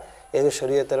থাকা, একে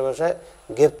শরীয়তের ভাষায়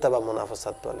গেপ্তা বা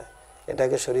মুনাফাসাত বলে।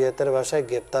 এটাকে শরীয়তের ভাষায়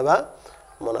গেপ্তা বা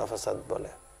মুনাফাসাত বলে।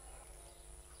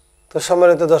 তো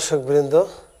সম্মানিত দর্শকবৃন্দ,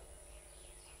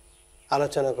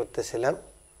 আলোচনা করতেছিলাম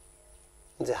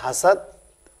যে হাসাদ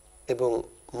এবং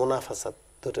মুনাফাসাত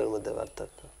দুটোর মধ্যে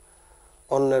পার্থক্য।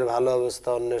 অন্যের ভালো অবস্থা,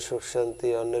 অন্যের সুখ শান্তি,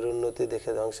 অন্যের উন্নতি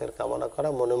দেখে ধ্বংসের কামনা করা,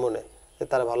 মনে মনে যে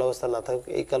তার ভালো অবস্থা না থাকুক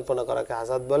এই কল্পনা করাকে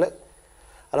হাসাদ বলে।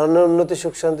 আর অন্যের উন্নতি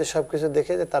সুখ শান্তি সবকিছু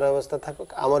দেখে যে তার অবস্থা থাকুক,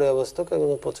 আমার অবস্থা এবং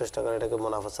প্রচেষ্টা করে, এটাকে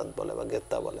মুনাফাসাত বলে বা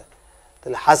গেপ্তা বলে।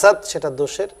 তাহলে হাসাদ সেটা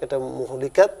দোষের, এটা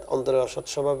মুহলিকাত, অন্তরের অসৎ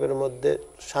স্বভাবের মধ্যে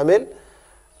শামিল।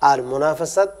 আর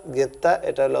মুনাফাসাত গেপ্তা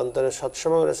এটা হলো অন্তরের সৎ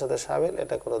স্বভাবের সাথে শামিল,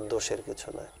 এটা কোনো দোষের কিছু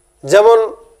নয়। যেমন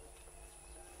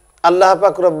আল্লাহ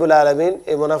পাক রব্বুল আলামিন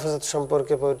এই মুনাফাসাত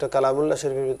সম্পর্কে পবিত্র কালামুল্লাহ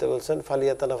শরীফের ভিতরে বলছেন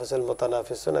ফালিয়াতানাফাসুল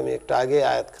মুতানাফিসুন। আমি একটু আগে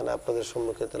আয়াতখানা আপনাদের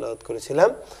সম্মুখে তেলাওয়াত করেছিলাম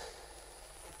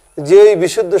যে এই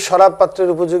বিশুদ্ধ শরাব পাত্রের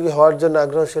উপযোগী হওয়ার জন্য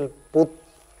আগ্রহশীল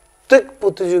প্রত্যেক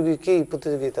প্রতিযোগীকেই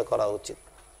প্রতিযোগিতা করা উচিত।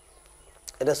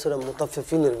 এটা সূরা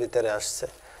মুতাফফিফিনের ভিতরে আসছে।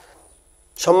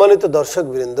 সম্মানিত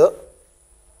দর্শকবৃন্দ,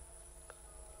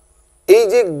 এই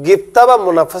যে গেপ্তা বা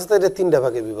মুনাফাসাত, এটা তিনটা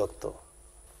ভাগে বিভক্ত।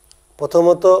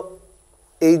 প্রথমত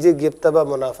এই যে গেপ্তা বা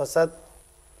মুনাফাসাত,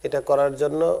 এটা করার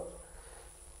জন্য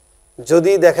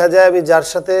যদি দেখা যায় আমি যার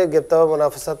সাথে গেপ্তা বা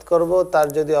মুনাফাসাত করব তার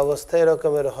যদি অবস্থা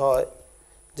এরকমের হয়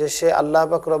যে সে আল্লাহ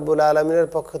পাক রব্বুল আলামিনের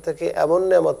পক্ষ থেকে এমন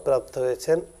নিয়ামত প্রাপ্ত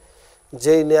হয়েছেন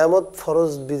যেই নিয়ামত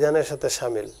ফরজ বিধানের সাথে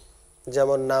শামিল,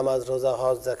 যেমন নামাজ, রোজা,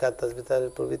 হজ, যাকাত, তাসবিহ,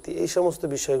 তাহলিল প্রভৃতি, এই সমস্ত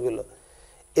বিষয়গুলো,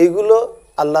 এইগুলো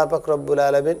আল্লাহ পাক রব্বুল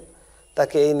আলামিন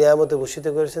তাকে এই নিয়ামতে ভূষিত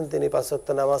করেছেন। তিনি 5 ওয়াক্ত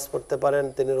নামাজ পড়তে পারেন,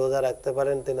 তিনি রোজা রাখতে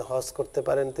পারেন, তিনি হজ করতে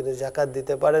পারেন, তিনি যাকাত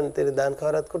দিতে পারেন, তিনি দান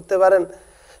খয়রাত করতে পারেন।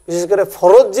 বিশেষ করে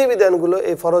ফরজ যে বিধানগুলো,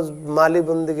 এই ফরজ মালি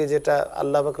বন্দিকে, যেটা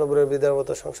আল্লাহ পাক রব্বুলের বিধান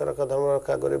মতো সংসার রক্ষা, ধর্ম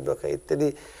রক্ষা, গরিব রক্ষা ইত্যাদি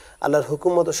আল্লাহর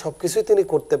হুকুম মতো সবকিছুই তিনি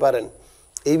করতে পারেন।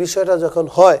 এই বিষয়টা যখন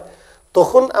হয়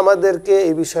তখন আমাদেরকে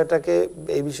এই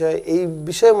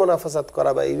বিষয়ে মুনাফাসাত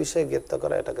করা বা এই বিষয়ে গ্রেপ্তার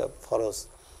করা, এটাকে ফরজ।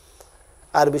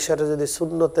 আর বিষয়টা যদি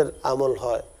সুন্নতের আমল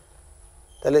হয়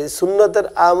তাহলে সুন্নতের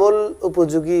আমল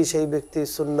উপযোগী সেই ব্যক্তি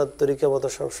সুন্নত তরিকা মতো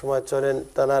সবসময় চলেন,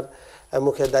 তার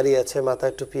মুখে দাঁড়িয়ে আছে,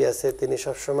 মাথায় টুপি আছে, তিনি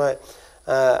সবসময়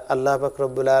আল্লাহ পাক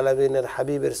রব্বুল আলামিনের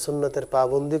হাবিবের সুন্নতের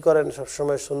পাবন্দি করেন,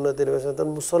 সবসময় সুন্নতের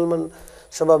মুসলমান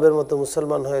স্বভাবের মতো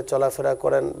মুসলমান হয়ে চলাফেরা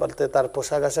করেন, বলতে তার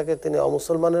পোশাক আশাকে তিনি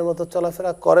অমুসলমানের মতো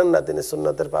চলাফেরা করেন না, তিনি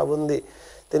সুন্নতের পাবন্দি,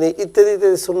 তিনি ইত্যাদি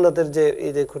ইত্যাদি সুন্নতের যে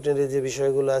এই যে খুঁটিনাটি যে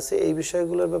বিষয়গুলো আছে, এই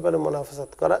বিষয়গুলোর ব্যাপারে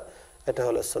মুনাফাসাত করা, এটা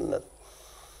হলো সুন্নত।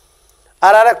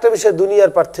 আর একটা বিষয়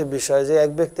দুনিয়ার পার্থিব বিষয়, যে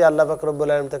এক ব্যক্তি আল্লাহ পাক রব্বুল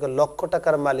আলামিন তাকে লক্ষ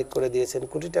টাকার মালিক করে দিয়েছেন,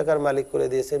 কোটি টাকার মালিক করে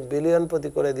দিয়েছেন, বিলিয়নপতি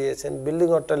করে দিয়েছেন, বিল্ডিং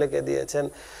অট্টালিকা দিয়েছেন,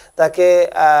 তাকে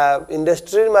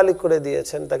ইন্ডাস্ট্রির মালিক করে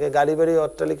দিয়েছেন, তাকে গাড়ি বাড়ি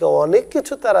অট্টালিকা অনেক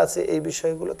কিছু তার আছে, এই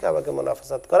বিষয়গুলোকে আমাকে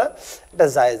মুনাফাসাত করা এটা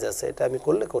জায়েজ আছে, এটা আমি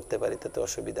করতে পারি, তাতে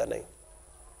অসুবিধা নেই।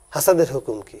 হাসাদের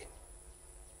হুকুম কি?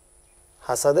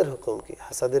 হাসাদের হুকুম কি?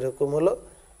 হাসাদের হুকুম হলো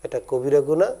এটা কবিরা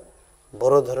গুনাহ,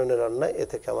 বড় ধরনের অন্যায়, এ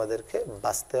থেকে আমাদেরকে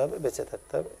বাঁচতে হবে, বেঁচে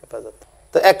থাকতে হবে, হেফাজত।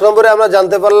 তো 1 নম্বরে আমরা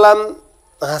জানতে পারলাম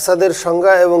হাসাদের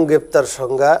সংজ্ঞা এবং গ্রেপ্তার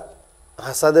সংজ্ঞা,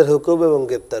 হাসাদের হুকুম এবং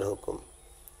গ্রেপ্তার হুকুম।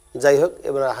 যাই হোক,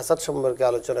 এবার হাসাদ সম্পর্কে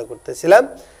আলোচনা করতেছিলাম,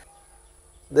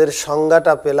 এর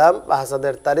সংজ্ঞাটা পেলাম বা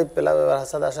হাসাদের তারিফ পেলাম। এবার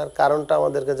হাসাদ আসার কারণটা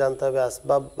আমাদেরকে জানতে হবে,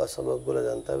 আসবাব বা সববগুলো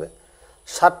জানতে হবে।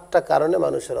 7টা কারণে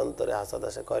মানুষের অন্তরে হাসাদ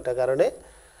আসে। কয়টা কারণে?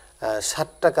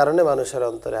 7টা কারণে মানুষের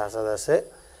অন্তরে হাসাদ আসে।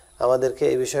 আমাদেরকে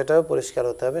এই বিষয়টাও পরিষ্কার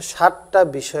হতে হবে। 7টা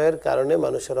বিষয়ের কারণে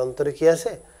মানুষের অন্তরে কি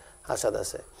আসে? হাসাদ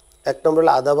আসে। 1 নম্বরে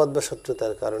আদাবাদ বা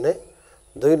শত্রুতার কারণে,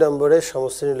 2 নম্বরে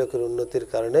সমশ্রেণীর লোকের উন্নতির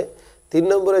কারণে, 3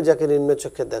 নম্বরে যাকে নিম্ন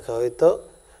চোখে দেখা হইতো,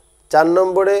 4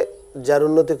 নম্বরে যার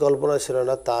উন্নতি কল্পনা ছিল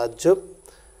না তাজ্জুব,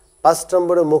 5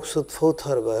 নম্বরে মকসুদ ফৌত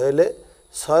হওয়ার ভয় হইলে,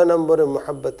 6 নম্বরে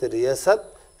মুহাব্বতের রিয়াসাত,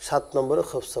 7 নম্বরে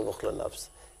খবসা বখলা নাফস।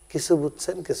 কিছু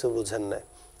বুঝছেন, কিছু বুঝেন না।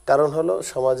 কারণ হলো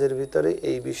সমাজের ভিতরে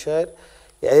এই বিষয়ের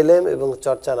ইলম এবং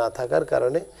চর্চা না থাকার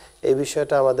কারণে এই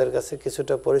বিষয়টা আমাদের কাছে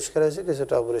কিছুটা পরিষ্কার হয়েছে,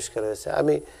 কিছুটা অপরিষ্কার হয়েছে।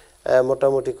 আমি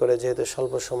মোটামুটি করে যেহেতু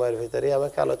স্বল্প সময়ের ভিতরে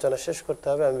আমাকে আলোচনা শেষ করতে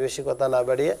হবে, আমি বেশি কথা না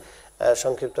বাড়িয়ে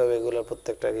সংক্ষিপ্তভাবে এগুলোর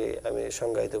প্রত্যেকটাকে আমি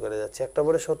সংজ্ঞায়িত করে যাচ্ছি। এক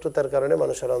নম্বরে শত্রুতার কারণে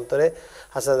মানুষের অন্তরে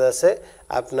হাসাদ আছে,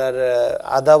 আপনার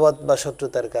আদাওয়াত বা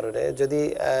শত্রুতার কারণে। যদি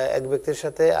এক ব্যক্তির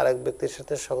সাথে আরেক ব্যক্তির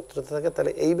সাথে শত্রুতা থাকে,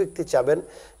 তাহলে এই ব্যক্তি চাবেন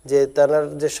যে তার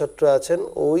যে শত্রু আছেন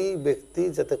ওই ব্যক্তি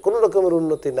যাতে কোনো রকমের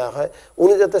উন্নতি না হয়,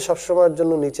 উনি যাতে সবসময়ের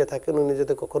জন্য নিচে থাকেন, উনি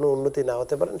যাতে কখনো উন্নতি না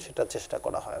হতে পারেন, সেটা চেষ্টা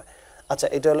করা হয়। আচ্ছা,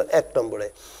 এটা হলো এক নম্বরে।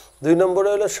 দুই নম্বরে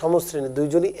হলো সমশ্রেণী,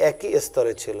 দুইজনই একই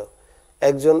স্তরে ছিল,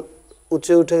 একজন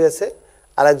উঁচে উঠে গেছে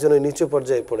আর একজন নিচু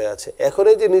পর্যায়ে পড়ে আছে। এখন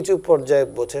এই যে নিচু পর্যায়ে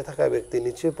বসে থাকা ব্যক্তি,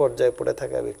 নিচু পর্যায়ে পড়ে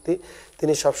থাকা ব্যক্তি,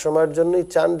 তিনি সবসময়ের জন্যই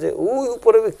চান যে ওই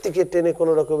উপরে ব্যক্তিকে টেনে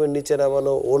কোনো রকমের নিচে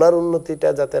নামানো, ওনার উন্নতিটা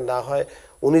যাতে না হয়,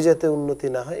 উনি যাতে উন্নতি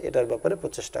না হয়, এটার ব্যাপারে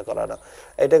প্রচেষ্টা করানো।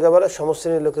 এটাকে বলে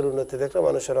সমশ্রেণীর লোকের উন্নতি দেখলে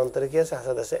মানুষের অন্তরে কি আছে,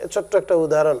 হাসাদ আছে। ছোট্ট একটা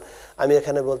উদাহরণ আমি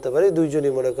এখানে বলতে পারি।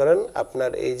 দুইজনই মনে করেন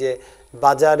আপনার এই যে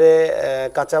বাজারে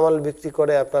কাঁচামাল বিক্রি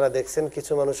করে, আপনারা দেখছেন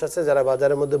কিছু মানুষ আছে যারা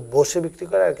বাজারের মধ্যে বসে বিক্রি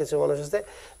করে, আর কিছু মানুষ আছে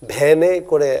ভ্যানে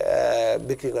করে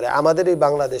বিক্রি করে। আমাদের এই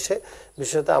বাংলাদেশে,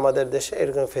 বিশেষত আমাদের দেশে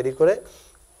এরকম ফেরি করে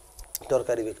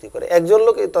তরকারি বিক্রি করে। একজন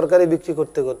লোক এই তরকারি বিক্রি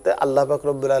করতে করতে আল্লাহ পাক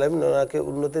রব্বুল আলামিন ওনাকে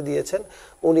উন্নতি দিয়েছেন,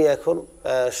 উনি এখন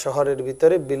শহরের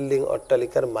ভিতরে বিল্ডিং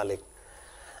অট্টালিকার মালিক।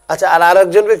 আচ্ছা, আর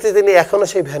আরেকজন ব্যক্তি তিনি এখনো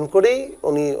সেই ভ্যান করেই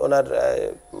উনি ওনার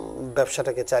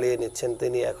ব্যবসাটাকে চালিয়ে নিচ্ছেন,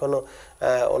 তিনি এখনো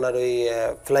ওনার ওই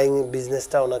ফ্লাইং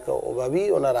বিজনেসটা ওনাকে ওভাবেই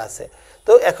ওনার আছে।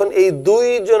 তো এখন এই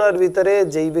দুইজনের ভিতরে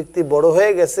যেই ব্যক্তি বড়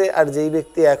হয়ে গেছে আর যেই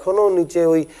ব্যক্তি এখনো নিচে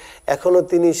ওই এখনো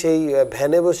তিনি সেই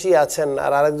ভ্যানে বসেই আছেন,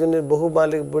 আর আরেকজনের বহু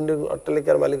মালিক বিল্ডিং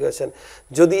অট্টালিকার মালিক হয়েছেন,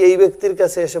 যদি এই ব্যক্তির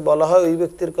কাছে এসে বলা হয় ওই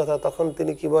ব্যক্তির কথা, তখন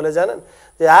তিনি কি বলে জানেন,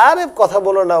 যে আরে কথা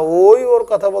বলো না, ওই ওর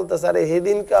কথা বলতেছে, আরে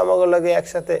সেদিনকে আমাকে লাগে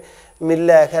একসাথে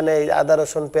মিললে এখানে আদা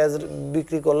রসুন পেঁয়াজ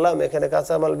বিক্রি করলাম, এখানে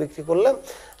কাঁচামাল বিক্রি করলাম,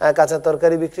 কাঁচা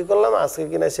তরকারি বিক্রি করলাম, আজকে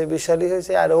কিনা সে বিশালী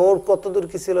হয়েছে, আর ওর কতদূর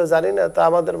কি ছিল জানি না, তা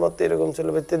আমাদের মতো এরকম ছিল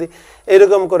ইত্যাদি,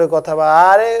 এরকম করে কথা। বা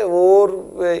আরে ওর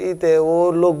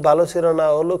ওর লোক ভালো ছিল না,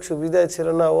 ও লোক সুবিধায় ছিল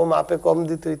না, ও মাপে কম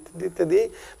দিত ইত্যাদি ইত্যাদি,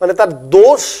 মানে তার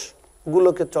দোষ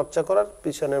গুলোকে চর্চা করার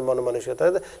পিছনের মনোমানসিকতা।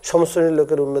 সমশ্রেণীর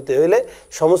লোকের উন্নতি হইলে,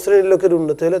 সমশ্রেণীর লোকের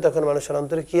উন্নতি হইলে তখন মানুষের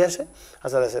অন্তরে কি আসে,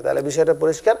 হাসাদ আসে। তাহলে বিষয়টা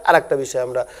পরিষ্কার। আর একটা বিষয়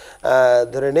আমরা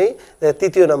ধরে নেই,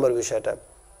 তৃতীয় নম্বর বিষয়টা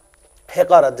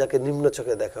হেকারাত, যাকে নিম্ন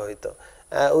চোখে দেখা হইতো।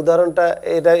 উদাহরণটা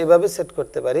এটা এভাবে সেট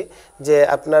করতে পারি যে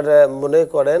আপনার মনে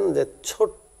করেন যে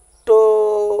ছোট্ট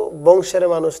বংশের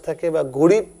মানুষ থাকে বা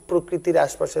গরিব প্রকৃতির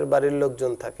আশপাশের বাড়ির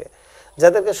লোকজন থাকে,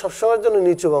 যাদেরকে সবসময়ের জন্য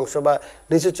নিচু বংশ বা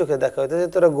নিচু চোখে দেখা হইতে,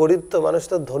 তোরা গরিব, তো মানুষ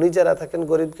তো ধনী যারা থাকেন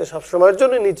গরিবকে সবসময়ের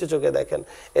জন্য নিচু চোখে দেখেন,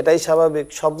 এটাই স্বাভাবিক।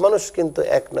 সব মানুষ কিন্তু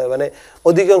এক নয়, মানে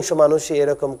অধিকাংশ মানুষই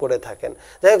এরকম করে থাকেন।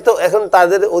 যাই হোক, তো এখন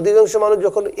তাদের অধিকাংশ মানুষ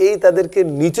যখন এই তাদেরকে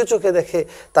নিচু চোখে দেখে,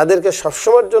 তাদেরকে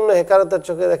সবসময়ের জন্য হেকারতার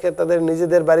চোখে দেখে, তাদের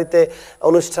নিজেদের বাড়িতে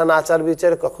অনুষ্ঠান আচার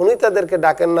বিচার কখনোই তাদেরকে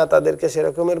ডাকেন না, তাদেরকে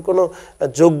সেরকমের কোনো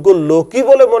যোগ্য লোকই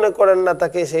বলে মনে করেন না,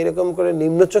 তাকে সেই রকম করে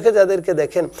নিম্ন চোখে যাদেরকে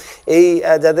দেখেন, এই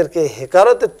যাদেরকে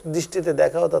হেকারতের দৃষ্টিতে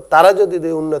দেখা হতো, তারা যদি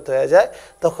উন্নত হয়ে যায়,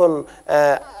 তখন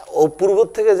ও পূর্ব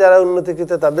থেকে যারা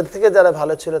উন্নতিকৃত, তাদের থেকে যারা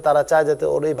ভালো ছিল, তারা চায় যাতে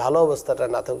ওর এই ভালো অবস্থাটা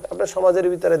না থাকুক। আপনার সমাজের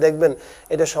ভিতরে দেখবেন,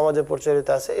 এটা সমাজে প্রচলিত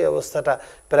আছে, এই অবস্থাটা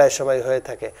প্রায় সময় হয়ে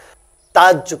থাকে।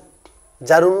 তাজ্জুব,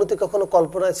 যার উন্নতি কখনো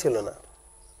কল্পনায় ছিল না,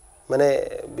 মানে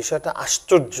বিষয়টা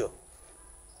আশ্চর্য,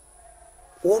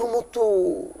 ওর মতো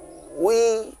ওই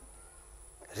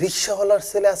রিক্সাওয়ালার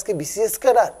ছেলে আজকে বিসিএস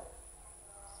ক্যাডার,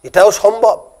 এটাও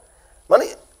সম্ভব, মানে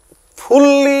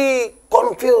ফুললি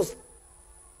কনফিউজ।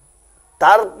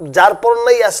 তার যার পর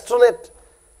নাই অ্যাস্ট্রোনট,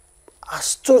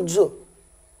 আশ্চর্য,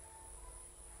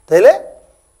 তাইলে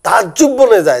তাজ্জুব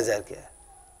বনে যায় আর কি।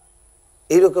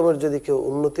 এই রকমের যদি কেউ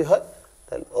উন্নতি হয়,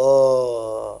 তাহলে ও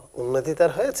উন্নতি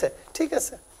তার হয়েছে, ঠিক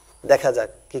আছে, দেখা যাক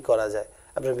কি করা যায়।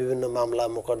 আপনার বিভিন্ন মামলা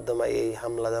মোকদ্দমা, এই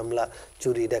হামলা দামলা,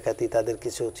 চুরি ডাকাতি, তাদের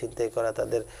কিছু চিন্তাই করা,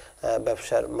 তাদের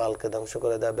ব্যবসার মালকে ধ্বংস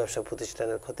করে দেওয়া, ব্যবসা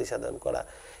প্রতিষ্ঠানের ক্ষতি সাধন করা,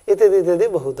 ইত্যাদি ইত্যাদি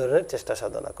বহু ধরনের চেষ্টা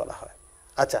সাধনা করা হয়।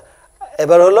 আচ্ছা,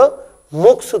 এবার হলো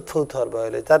মকসুদ ফৌত হওয়ার ভয়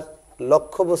হলে, তার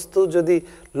লক্ষ্যবস্তু যদি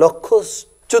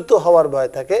লক্ষ্যচ্যুত হওয়ার ভয়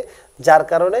থাকে, যার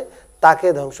কারণে তাকে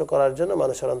ধ্বংস করার জন্য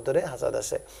মানুষের অন্তরে হাসাদ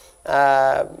আসে।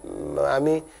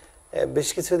 আমি বেশ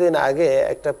কিছুদিন আগে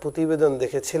একটা প্রতিবেদন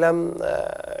দেখেছিলাম,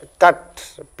 কাট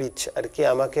পিচ আর কি,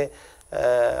 আমাকে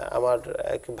আমার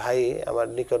এক ভাই, আমার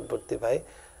নিকটবর্তী ভাই,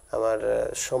 আমার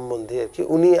সম্বন্ধী আর কি,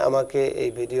 উনি আমাকে এই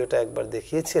ভিডিওটা একবার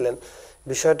দেখিয়েছিলেন।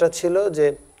 বিষয়টা ছিল যে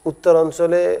উত্তর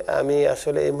অঞ্চলে, আমি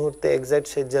আসলে এই মুহূর্তে এক্সাক্ট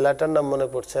সেই জেলাটার নাম মনে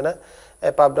পড়ছে না,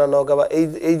 পাবনা, নওগাঁ বা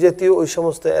এই জাতীয় ওই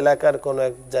সমস্ত এলাকার কোনো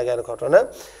এক জায়গার ঘটনা।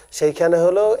 সেইখানে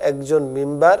হলো একজন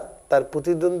মেম্বার, তার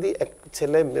প্রতিদ্বন্দ্বী এক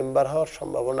ছেলে মেম্বার হওয়ার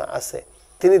সম্ভাবনা আছে।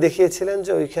 তিনি দেখিয়েছিলেন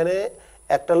যে ওইখানে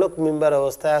একটা লোক মেম্বার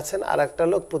অবস্থায় আছেন, আর একটা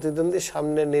লোক প্রতিদ্বন্দ্বী,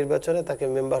 সামনের নির্বাচনে তাকে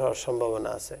মেম্বার হওয়ার সম্ভাবনা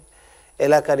আছে।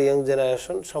 এলাকার ইয়ং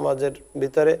জেনারেশন, সমাজের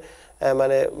ভিতরে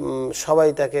মানে সবাই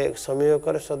তাকে সমীহ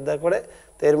করে, শ্রদ্ধা করে।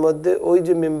 তো এর মধ্যে ওই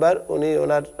যে মেম্বার, উনি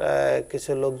ওনার কিছু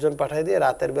লোকজন পাঠাই দিয়ে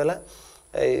রাতের বেলা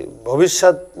এই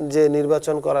ভবিষ্যৎ যে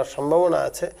নির্বাচন করার সম্ভাবনা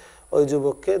আছে ওই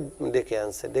যুবককে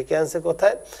ডেকে আনছে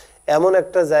কোথায়? এমন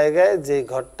একটা জায়গায় যে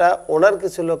ঘরটা ওনার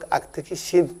কিছু লোক আগ থেকে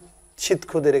শীত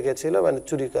খুঁজে রেখেছিল, মানে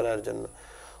চুরি করার জন্য।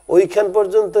 ওইখান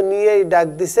পর্যন্ত নিয়েই ডাক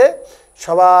দিছে,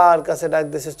 সবার কাছে ডাক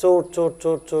দিছে, চোর চোর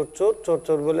চোর চোর চোর চোর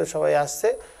চোর বলে সবাই আসছে।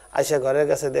 আইসা ঘরের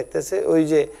কাছে দেখতেছে ওই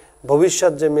যে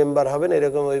ভবিষ্যৎ যে মেম্বার হবেন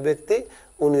এরকম ওই ব্যক্তি,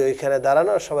 উনি ওইখানে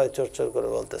দাঁড়ানো, সবাই চোর চোর করে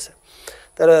বলতেছে।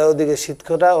 তাহলে ওদিকে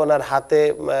শীতখোটা ওনার হাতে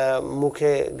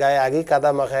মুখে গায়ে আগেই কাদা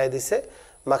মাখায় দিছে।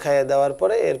 মাখাইয়ে দেওয়ার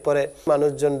পরে এরপরে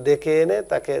মানুষজন ডেকে এনে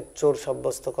তাকে চোর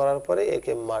সাব্যস্ত করার পরে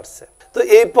একে মারছে। তো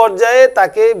এই পর্যায়ে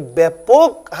তাকে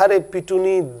ব্যাপক হারে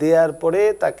পিটুনি দেওয়ার পরে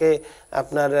তাকে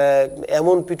আপনার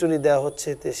এমন পিটুনি দেওয়া হচ্ছে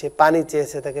যে সে পানি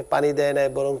চেয়েছে, তাকে পানি দেয় নাই,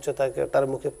 বরঞ্চ তাকে তার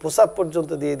মুখে প্রসাব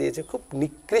পর্যন্ত দিয়ে দিয়েছে। খুব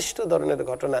নিকৃষ্ট ধরনের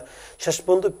ঘটনা। শেষ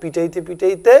পর্যন্ত পিটাইতে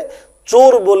পিটাইতে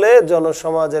চোর বলে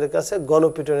জনসমাজের কাছে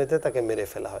গণপিটুনিতে তাকে মেরে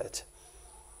ফেলা হয়েছে।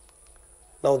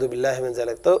 নাউযুবিল্লাহি মিন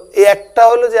যালিক। তো এই একটা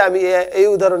হলো যে আমি এই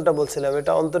উদাহরণটা বলছিলাম,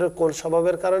 এটা অন্তরের কোন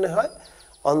স্বভাবের কারণে হয়?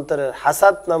 অন্তরের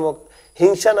হাসাদ নামক,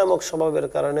 হিংসা নামক স্বভাবের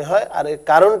কারণে হয়। আর এর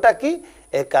কারণটা কি?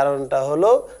 এর কারণটা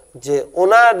হলো যে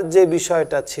ওনার যে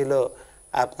বিষয়টা ছিল,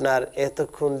 আপনার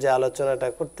এতক্ষণ যে আলোচনাটা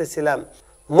করতেছিলাম,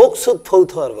 মকসুদ ফৌত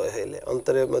হওয়ার ভয় হইলে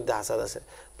অন্তরের মধ্যে হাসাদ আছে।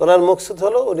 ওনার মকসুদ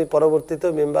হলো উনি পরবর্তীতে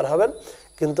মেম্বার হবেন,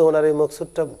 কিন্তু ওনার এই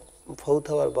মকসুদটা ফৌত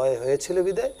হওয়ার ভয় হয়েছিল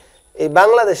বিদায় এই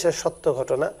বাংলাদেশের সত্য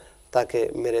ঘটনা, তাকে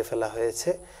মেরে ফেলা হয়েছে,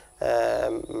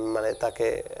 মানে তাকে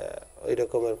ওই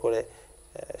রকমের করে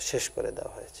শেষ করে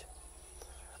দেওয়া হয়েছে।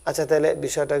 আচ্ছা, তাহলে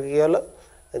বিষয়টা কি হলো?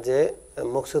 যে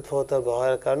মকসুদ ফৌতের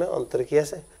ভয়ের কারণে অন্তরে কি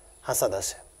আছে? হাসাদ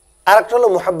আসে। আর একটা হলো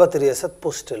মুহাব্বতের রিয়াসাত,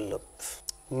 পোস্টের লোভ।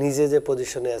 নিজে যে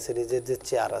পজিশনে আছে, নিজের যে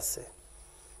চেয়ার আছে,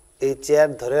 এই চেয়ার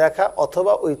ধরে রাখা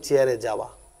অথবা ওই চেয়ারে যাওয়া,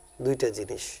 দুইটা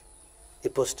জিনিস। এই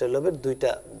পোস্টের লোভের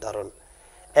দুইটা ধরন।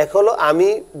 এক হলো আমি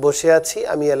বসে আছি,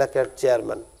 আমি এলাকার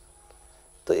চেয়ারম্যান,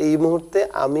 তো এই মুহূর্তে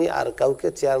আমি আর কাউকে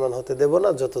চেয়ারম্যান হতে দেব না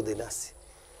যতদিন আছি।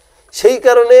 সেই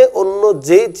কারণে অন্য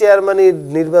যেই চেয়ারম্যানই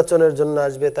নির্বাচনের জন্য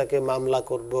আসবে তাকে মামলা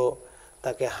করব,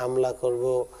 তাকে হামলা করব,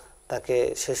 তাকে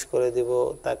শেষ করে দিব,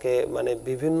 তাকে মানে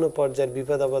বিভিন্ন পর্যায়ের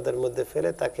বিপদ আপদের মধ্যে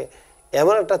ফেলে তাকে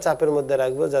এমন একটা চাপের মধ্যে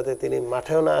রাখবো যাতে তিনি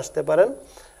মাঠেও না আসতে পারেন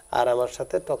আর আমার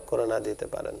সাথে টক্কর না দিতে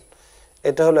পারেন।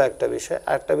 এটা হলো একটা বিষয়।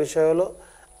 আরেকটা বিষয় হলো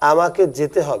আমাকে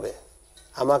যেতে হবে,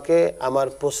 আমাকে আমার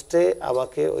পোস্টে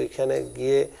আমাকে ওইখানে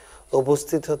গিয়ে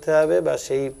উপস্থিত হতে হবে বা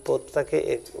সেই পদটাকে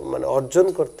মানে অর্জন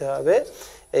করতে হবে।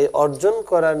 এই অর্জন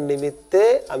করার নিমিত্তে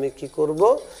আমি কি করব?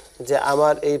 যে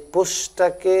আমার এই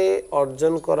পোস্টটাকে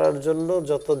অর্জন করার জন্য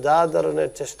যত যা ধরনের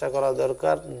চেষ্টা করা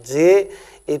দরকার, যে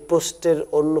এই পোস্টের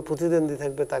অন্য প্রতিদ্বন্দ্বী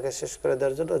থাকবে তাকে শেষ করে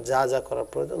দেওয়ার জন্য যা যা করার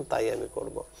প্রয়োজন তাই আমি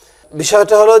করব।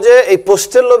 বিষয়টা হলো যে এই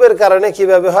পোস্টের লোভের কারণে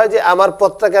কিভাবে হয় যে আমার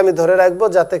পদটাকে আমি ধরে রাখবো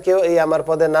যাতে কেউ এই আমার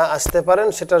পদে না আসতে পারেন,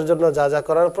 সেটার জন্য যা যা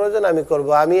করার প্রয়োজন আমি করব।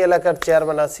 আমি এলাকার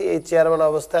চেয়ারম্যান আছি, এই চেয়ারম্যান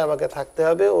অবস্থায় আমাকে থাকতে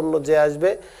হবে। অন্য যে আসবে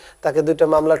তাকে দুইটা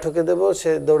মামলা ঠুকে দেব,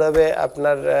 সে দৌড়াবে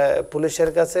আপনার পুলিশের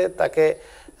কাছে, তাকে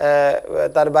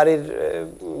তার বাড়ির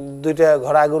দুইটা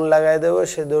ঘর আগুন লাগাই দেবো,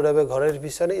 সে দৌড়াবে ঘরের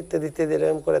পিছনে, ইত্যাদি ইত্যাদি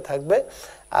এরকম করে থাকবে,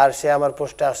 আর সে আমার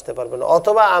পোস্টে আসতে পারবে না।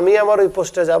 অথবা আমি আমার ওই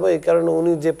পোস্টে যাব, এই কারণে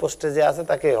উনি যে পোস্টে যে আছে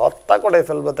তাকে হত্যা করে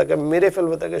ফেলবো, তাকে মেরে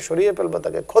ফেলবো, তাকে সরিয়ে ফেলবো,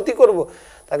 তাকে ক্ষতি করব,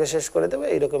 তাকে শেষ করে দেবো,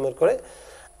 এই রকমের করে।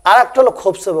 আর একটা হলো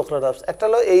খোফসে বকরা নফস। একটা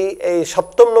হলো এই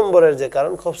 7ম নম্বরের যে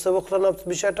কারণ, খোফসে বকরা নফস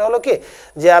বিষয়টা হলো কি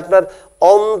যে আপনার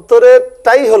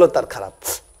অন্তরেরটাই হলো তার খারাপ,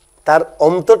 তার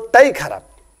অন্তরটাই খারাপ।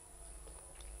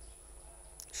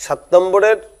 7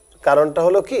 নম্বরের কারণটা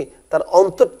হলো কি তার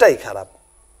অন্তরটাই খারাপ।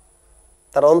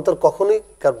 তার অন্তর কখনোই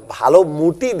ভালো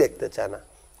মুটি দেখতে চায় না,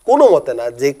 কোনো মতে না,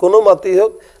 যে কোনো মতেই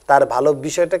হোক তার ভালো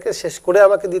বিষয়টাকে শেষ করে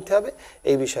আমাকে দিতে হবে।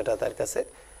 এই বিষয়টা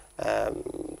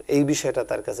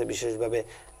তার কাছে বিশেষভাবে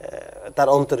তার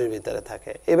অন্তরের ভিতরে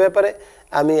থাকে। এই ব্যাপারে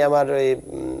আমি আমার ওই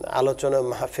আলোচনা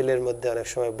মাহফিলের মধ্যে অনেক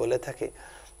সময় বলে থাকি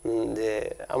যে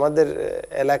আমাদের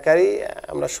এলাকারই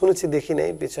আমরা শুনেছি, দেখি নাই,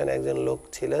 পিছনে একজন লোক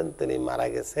ছিলেন, তিনি মারা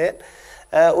গেছেন।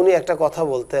 উনি একটা কথা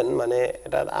বলতেন, মানে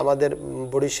এটা আমাদের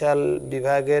বরিশাল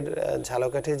বিভাগের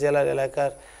ঝালকাঠি জেলার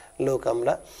এলাকার লোক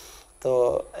আমরা। তো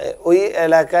ওই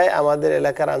এলাকায় আমাদের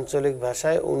এলাকার আঞ্চলিক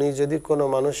ভাষায় উনি যদি কোনো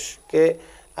মানুষকে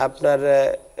আপনার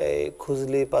এই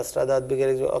খুজলি, পাঁচটা দাঁত বিগের,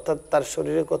 অর্থাৎ তার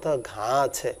শরীরে কোথাও ঘা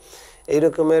আছে এই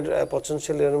রকমের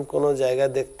পচনশীল এরকম কোনো জায়গা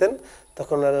দেখতেন,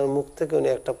 তখন ওনার মুখ থেকে উনি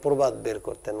একটা প্রবাদ বের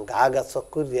করতেন, গা গা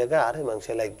চক্কুর দিয়ে গা আরে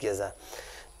মাংসে লাগিয়ে যা।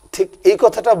 ঠিক এই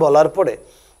কথাটা বলার পরে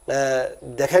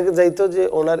দেখা যাইতো যে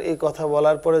ওনার এই কথা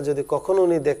বলার পরে যদি কখনো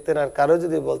উনি দেখতেন আর কারো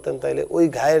যদি বলতেন, তাইলে ওই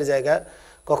ঘায়ের জায়গা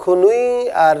কখনোই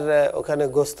আর ওখানে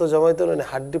গোস্ত জমাইতো না,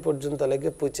 হাড্ডি পর্যন্ত লেগে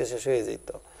পুঁচে শেষ হয়ে যেত।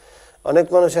 অনেক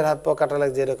মানুষের হাত পা কাটা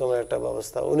লাগছে, এরকম একটা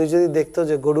ব্যবস্থা। উনি যদি দেখতো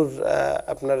যে গরুর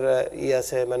আপনার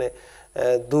আছে, মানে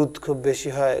দুধ খুব বেশি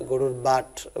হয়, গরুর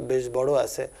বাট বেশ বড়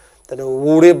আছে, তাহলে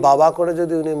উড়ে বাবা করে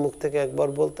যদি উনি মুখ থেকে একবার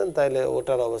বলতেন, তাহলে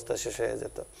ওটার অবস্থা শেষ হয়ে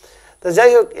যেত। তো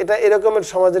যাই হোক, এটা এরকমের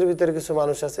সমাজের ভিতরে কিছু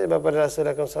মানুষ আছে। এ ব্যাপারে রাসূল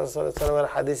আকরাম সাল্লাল্লাহু আলাইহি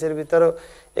ওয়াসাল্লামের হাদিসের ভিতরেও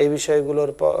এই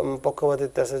বিষয়গুলোর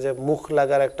পক্ষপাতিত্ব আছে, যে মুখ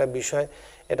লাগার একটা বিষয়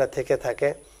এটা থেকে থাকে।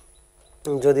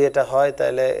 যদি এটা হয়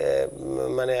তাহলে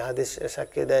মানে হাদিস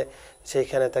সাক্ষী দেয়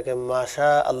সেইখানে তাকে মাশা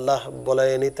আল্লাহ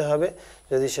বলাইয়ে নিতে হবে।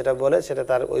 যদি সেটা বলে, সেটা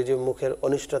তার ওই যে মুখের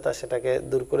অনিষ্টতা সেটাকে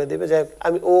দূর করে দিবে। যাই হোক,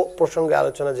 আমি ও প্রসঙ্গে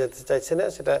আলোচনা যেতে চাইছি না,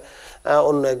 সেটা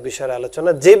অন্য এক বিষয়ের আলোচনা।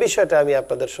 যে বিষয়টা আমি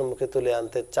আপনাদের সম্মুখে তুলে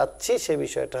আনতে চাচ্ছি সেই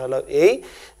বিষয়টা হলো এই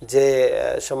যে,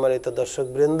 সম্মানিত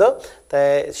দর্শকবৃন্দ, তাই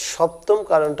সপ্তম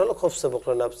কারণটা হলো খবসে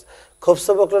বকর নফস।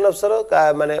 খবসে বকর নফসেরও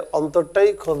মানে অন্তরটাই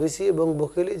খবিসি এবং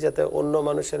বকিলি, যাতে অন্য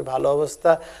মানুষের ভালো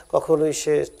অবস্থা কখনোই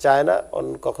সে চায় না,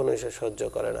 কখনোই সে সহ্য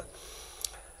করে না।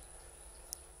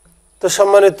 তো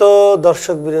সম্মানিত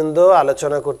দর্শকবৃন্দ,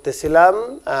 আলোচনা করতেছিলাম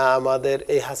আমাদের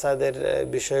এই হাসাদের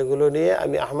বিষয়গুলো নিয়ে।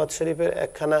 আমি আহমদ শরীফের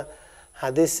একখানা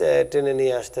হাদিস টেনে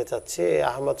নিয়ে আসতে চাচ্ছি।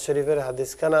 আহমদ শরীফের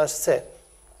হাদিসখানা আসছে,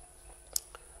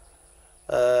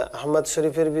 আহমদ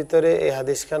শরীফের ভিতরে এই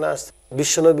হাদিসখানা আসছে।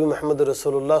 বিশ্বনবী মুহাম্মদ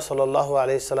রাসূলুল্লাহ সাল্লাল্লাহু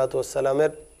আলাইহি সাল্লাতু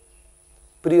ওয়াসসালামের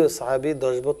প্রিয় সাহাবী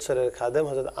 10 বছরের খাদেম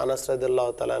হযরত আনাস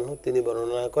রাদিয়াল্লাহু তাআলা আনহু তিনি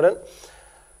বর্ণনা করেন,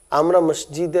 আমরা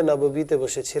মসজিদে নববীতে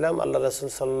বসেছিলাম, আল্লাহ রাসূল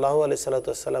সাল্লাল্লাহু আলাইহি সাল্লাতু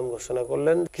ওয়াসসালাম ঘোষণা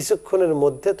করলেন, কিছুক্ষণের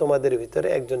মধ্যে তোমাদের ভিতরে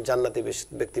একজন জান্নাতি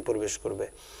ব্যক্তি প্রবেশ করবে।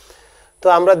 তো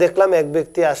আমরা দেখলাম এক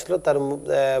ব্যক্তি আসলো, তার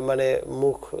মানে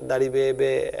মুখ দাড়ি বেয়ে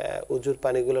বেয়ে উজুর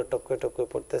পানিগুলো টপকে টপকে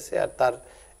পড়তেছে, আর তার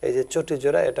এই যে চটি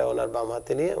জোড়া এটা ওনার বাম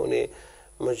হাতে নিয়ে উনি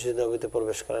মসজিদ নববীতে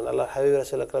প্রবেশ করেন। আল্লাহ হাবিব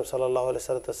রাসূল আকরাম সাল্লাল্লাহু আলাইহি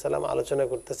সাল্লাম আলোচনা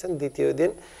করতেছেন। দ্বিতীয়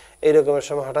দিন এইরকমের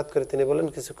সময় হঠাৎ করে তিনি বলেন,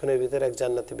 কিছুক্ষণের ভিতরে এক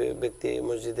জান্নাতি ব্যক্তি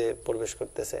মসজিদে প্রবেশ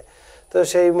করতেছে। তো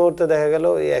সেই মুহূর্তে দেখা গেল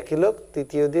এই একই লোক।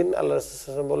 তৃতীয় দিন আল্লাহ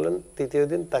রাসূল বললেন, তৃতীয়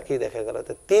দিন তাকেই দেখা গেল।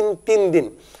 তো তিন দিন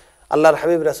আল্লাহর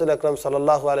হাবিব রাসূল আকরাম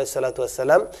সাল্লাল্লাহু আলাইহি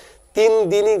সাল্লাম 3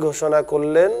 দিনই ঘোষণা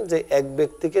করলেন যে এক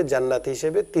ব্যক্তিকে জান্নাতি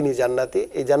হিসেবে, তিনি জান্নাতি,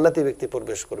 এই জান্নাতি ব্যক্তি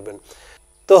প্রবেশ করবেন।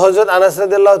 তো হযরত আনাস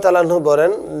রাদিয়াল্লাহু তাআলা আনহু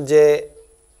বলেন যে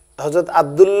হযরত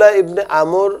আব্দুল্লাহ ইবনে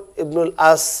আমর ইবনুল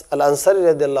আস আল আনসারী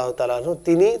রাদিয়াল্লাহু তাআলা আনহু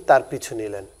তিনি তার পিছু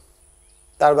নিলেন,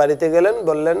 তার বাড়িতে গেলেন,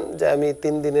 বললেন যে আমি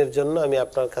 3 দিনের জন্য আমি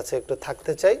আপনার কাছে একটু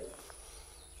থাকতে চাই,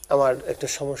 আমার একটা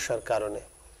সমস্যার কারণে।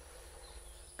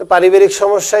 পারিবারিক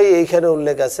সমস্যাই এইখানে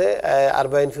উল্লেখ আছে,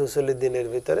 আরবাইন ফি উসুলিদ দ্বীনের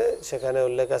ভিতরে সেখানে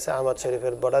উল্লেখ আছে আহমদ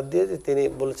শরীফের বরাত দিয়ে, যে তিনি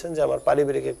বলছেন যে আমার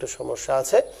পারিবারিক একটু সমস্যা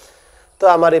আছে, তো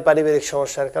আমার এই পারিবারিক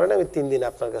সমস্যার কারণে আমি 3 দিন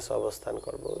আপনার কাছে অবস্থান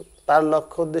করব। তার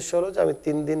লক্ষ্য উদ্দেশ্য হলো যে আমি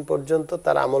 3 দিন পর্যন্ত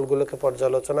তার আমলগুলোকে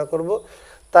পর্যালোচনা করব,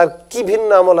 তার কি ভিন্ন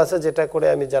আমল আছে যেটা করে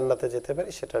আমি জান্নাতে যেতে পারি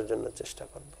সেটার জন্য চেষ্টা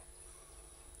করব।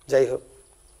 যাই হোক,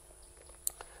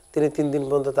 তিনি 3 দিন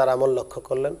পর্যন্ত তার আমল লক্ষ্য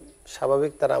করলেন।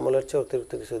 স্বাভাবিক তার আমলের চেয়ে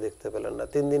অতিরিক্ত কিছু দেখতে পেলেন না।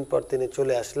 3 দিন পর তিনি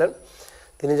চলে আসলেন।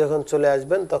 তিনি যখন চলে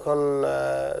আসবেন তখন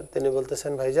তিনি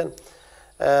বলতেছেন, ভাইজান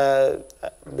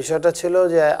বিষয়টা ছিল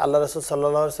যে আল্লাহ রাসূল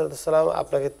সাল্লাল্লাহু আলাইহি ওয়াসাল্লাম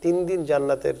আপনাকে 3 দিন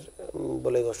জান্নাতের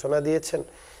বলে ঘোষণা দিয়েছেন।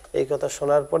 এই কথা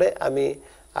শোনার পরে আমি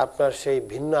আপনার সেই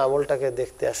ভিন্ন আমলটাকে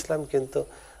দেখতে আসলাম, কিন্তু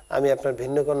আমি আপনার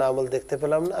ভিন্ন কোনো আমল দেখতে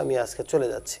পেলাম না, আমি আজকে চলে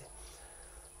যাচ্ছি।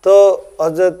 তো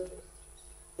হযরত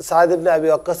সাদ ইবনে আবি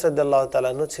ওয়াক্কাস রাদিয়াল্লাহু তাআলা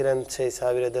আনহু ছিলেন সেই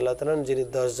সাহাবী রাদিয়াল্লাহু তাআলা যিনি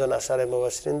 10 জন আশারে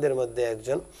মুবাশশিরিনদের মধ্যে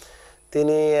একজন।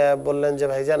 তিনি বললেন যে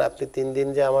ভাইজান, আপনি 3 দিন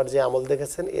যে আমার যে আমল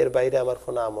দেখেছেন এর বাইরে আমার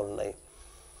কোনো আমল নাই।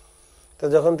 তো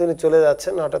যখন তিনি চলে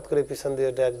যাচ্ছেন, হঠাৎ করে পিছন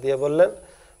দিয়ে ডাক দিয়ে বললেন,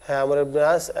 হ্যাঁ আমর ইবনে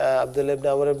আস, আব্দুল্লাহ ইবনে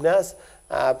আমর ইবনে আস,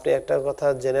 আপনি একটা কথা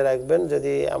জেনে রাখবেন,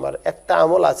 যদি আমার একটা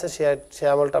আমল আছে সে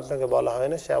আমলটা আপনাকে বলা হয়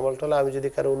না, সে আমলটা হলো আমি যদি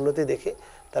কারো উন্নতি দেখি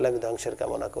তাহলে আমি ধ্বংসের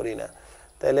কামনা করি না।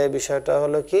 তাহলে বিষয়টা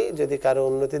হলো কি, যদি কারো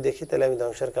উন্নতি দেখি তাহলে আমি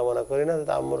ধ্বংসের কামনা করি না।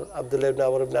 আব্দুল্লাহ ইবনে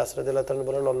আমর ইবনে আস রাদিয়াল্লাহু তাআলা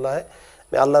বলেন, আল্লাহ,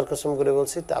 আমি আল্লাহর কসম করে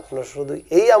বলছি, তা আপনার শুধু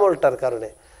এই আমলটার কারণে,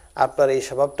 আপনার এই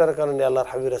স্বভাবটার কারণে আল্লাহর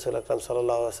হাবিব রাসূল আকরাম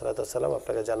সাল্লাল্লাহু আলাইহি ওয়াসাল্লাম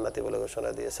আপনাকে জান্নাতি বলে ঘোষণা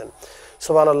দিয়েছেন।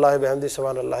 সুবহানাল্লাহি বিহামদি,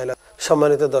 সুবহানাল্লাহ।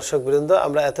 সম্মানিত দর্শকবৃন্দ,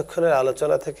 আমরা এতক্ষণের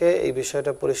আলোচনা থেকে এই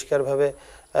বিষয়টা পরিষ্কারভাবে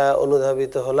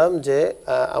অনুধাবিত হলাম যে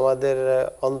আমাদের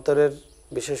অন্তরের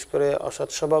বিশেষ করে অসৎ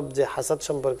স্বভাব যে হাসাদ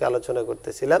সম্পর্কে আলোচনা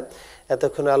করতেছিলাম,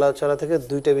 এতক্ষণের আলোচনা থেকে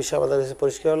 2টা বিষয় আমাদের কাছে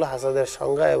পরিষ্কার হলো, হাসাদের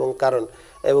সংজ্ঞা এবং কারণ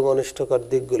এবং অনিষ্টকর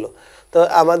দিকগুলো। তো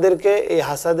আমাদেরকে এই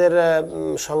হাসাদের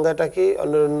সংজ্ঞাটা কি,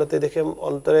 অন্যের উন্নতি দেখে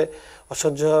অন্তরে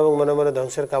অসহ্য এবং মনে মনে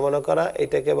ধ্বংসের কামনা করা,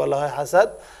 এটাকে বলা হয় হাসাদ।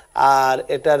 আর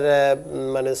এটার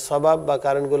মানে স্বভাব বা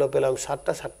কারণগুলো পেলাম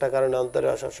 7টা কারণে অন্তরে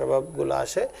অসৎ স্বভাবগুলো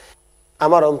আসে।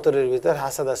 আমার অন্তরের ভিতর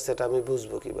হাসাদ আসছে, এটা আমি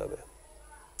বুঝবো কিভাবে?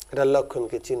 এটার লক্ষণ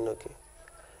কি, চিহ্ন কি?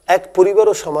 এক পরিবার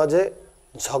ও সমাজে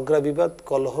ঝগড়া বিবাদ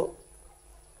কলহ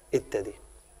ইত্যাদি,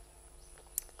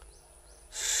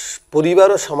 পরিবার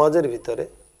ও সমাজের ভিতরে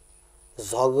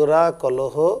ঝগড়া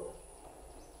কলহ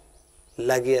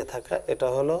লাগিয়ে থাকা, এটা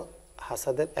হলো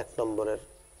হাসাদের 1 নম্বরের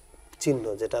চিহ্ন,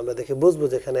 যেটা আমরা দেখে বুঝবো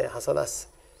যেখানে হাসাদ আসছে।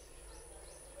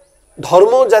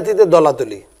 ধর্ম জাতিতে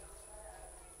দলাদলি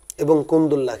এবং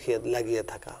কুন্দুল লাগিয়ে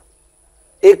থাকা,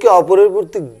 একে অপরের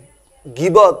প্রতি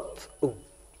গীবত,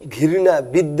 ঘৃণা,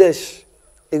 বিদ্বেষ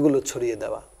এগুলো ছড়িয়ে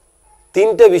দেওয়া।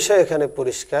 3টে বিষয় এখানে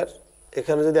পরিষ্কার।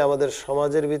 এখানে যদি আমাদের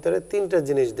সমাজের ভিতরে 3টা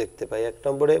জিনিস দেখতে পাই, 1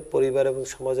 নম্বরে পরিবার এবং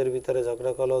সমাজের ভিতরে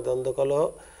ঝগড়া কলহ, দ্বন্দ্ব কলহ,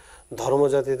 ধর্ম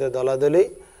জাতিতে দলাদলি,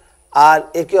 আর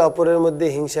একে অপরের মধ্যে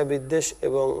হিংসা বিদ্বেষ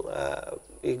এবং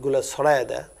এইগুলো ছড়ায়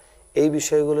দেয়, এই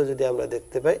বিষয়গুলো যদি আমরা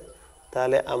দেখতে পাই,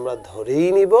 তাহলে আমরা ধরেই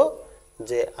নিব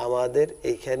যে আমাদের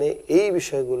এইখানে এই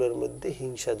বিষয়গুলোর মধ্যে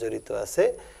হিংসা জড়িত আছে।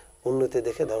 উন্নতি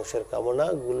দেখে ধ্বংসের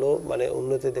কামনাগুলো, মানে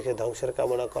উন্নতি দেখে ধ্বংসের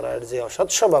কামনা করার যে অসৎ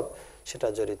স্বভাব, সেটা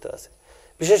জড়িত আছে।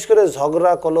 বিশেষ করে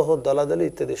ঝগড়া কলহ দলাদলি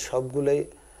ইত্যাদি সবগুলোই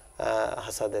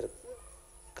হাসাদের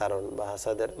কারণ বা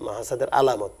হাসাদের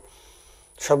আলামত,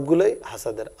 সবগুলোই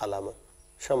হাসাদের আলামত।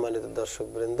 সম্মানিত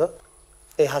দর্শকবৃন্দ,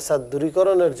 এই হাসাদ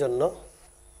দূরীকরণের জন্য,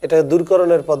 এটা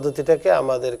দূরকরণের পদ্ধতিটাকে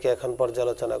আমাদেরকে এখন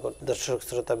পর্যালোচনা করতে, দর্শক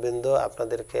শ্রোতাবৃন্দ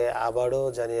আপনাদেরকে আবারও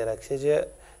জানিয়ে রাখছি যে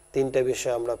 3টা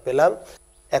বিষয় আমরা পেলাম।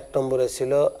 1 নম্বরে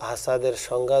ছিল হাসাদের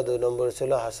সংজ্ঞা, 2 নম্বরে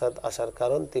ছিল হাসাদ আসার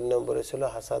কারণ, 3 নম্বরে ছিল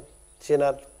হাসাদ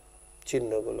চেনার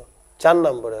চিহ্নগুলো, 4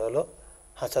 নম্বরে হলো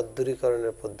হাসাদ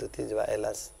দূরীকরণের পদ্ধতি বা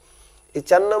এলাজ। এই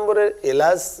 4 নম্বরের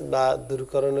এলাজ বা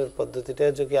দূরীকরণের পদ্ধতিটা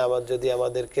যদি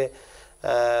আমাদেরকে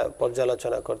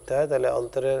পর্যালোচনা করতে হয়, তাহলে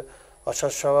অন্তরের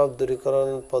অসৎ স্বভাব দূরীকরণ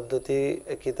পদ্ধতি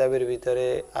কিতাবের ভিতরে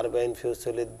আরবাইন ফি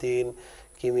উসুলিদ দ্বীন,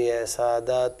 কিমিয়া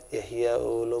সাআদাত, ইহয়া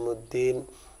উলুমুদ্দিন,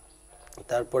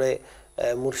 তারপরে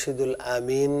মুর্শিদুল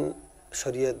আমিন,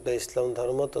 শরীয়ত বা ইসলাম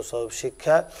ধর্ম, তাসাউফ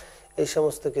শিক্ষা, এই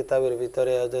সমস্ত কিতাবের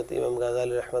ভিতরে হযরত ইমাম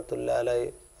গাযালি রাহমাতুল্লাহ আলাই,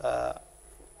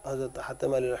 হযরত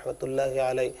হাতেম আলী রাহমাতুল্লাহ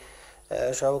আলাই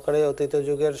সহকারে অতীত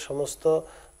যুগের সমস্ত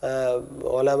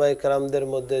ওলামায়ে কেরামদের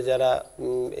মধ্যে যারা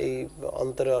এই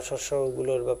অন্তরের অসৎ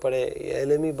স্বভাবগুলোর ব্যাপারে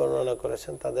ইলমি বর্ণনা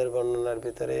করেছেন, তাদের বর্ণনার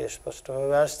ভিতরে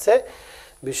স্পষ্টভাবে আসছে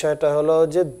বিষয়টা হলো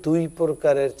যে 2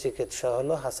 প্রকারের চিকিৎসা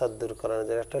হলো হাসাদ দূর করার।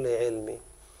 একটা হলো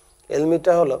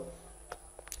এলমিটা হলো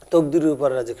তকদিরের উপর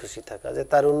রাজি খুশি থাকা, যে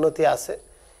তার উন্নতি আছে,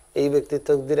 এই ব্যক্তির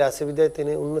তকদিরে আছে বিধায়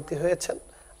তিনি উন্নতি হয়েছেন,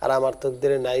 আর আমার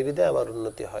তকদিরে নাই বিধায় আমার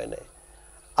উন্নতি হয় নাই।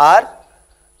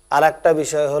 আর একটা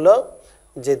বিষয় হলো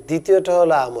যে দ্বিতীয়টা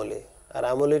হলো আমলি। আর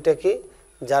আমলিটা কি?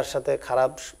 যার সাথে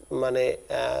খারাপ, মানে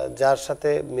যার সাথে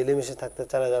মিলেমিশে থাকতে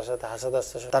চায় না, যার সাথে হাসাদ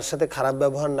আসছে, তার সাথে খারাপ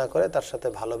ব্যবহার না করে তার সাথে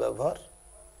ভালো ব্যবহার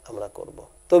আমরা করব।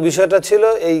 তো বিষয়টা ছিল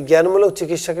এই জ্ঞানমূলক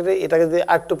চিকিৎসাকে, এটাকে যদি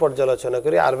আরেকটু পর্যালোচনা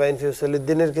করি, আরবাইন ফি উসুলিদ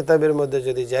দ্বীনের কিতাবের মধ্যে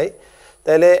যদি যাই,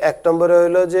 তাহলে 1 নম্বরে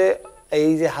হলো যে এই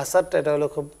যে হাসাদটা, এটা হলো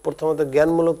খুব প্রথমত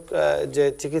জ্ঞানমূলক যে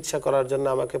চিকিৎসা করার জন্য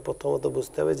আমাকে প্রথমত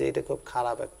বুঝতে হবে যে এটা খুব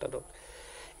খারাপ একটা রোগ।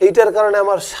 এইটার কারণে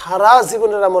আমার সারা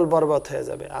জীবনের আমল বরবাদ হয়ে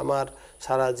যাবে। আমার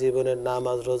সারা জীবনের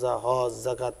নামাজ, রোজা, হজ,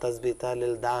 যাকাত, তাসবিহ,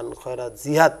 তাহলিল, দান, খয়রাত,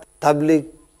 জিহাদ, তাবলীগ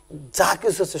যা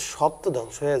কিছু আছে সব তো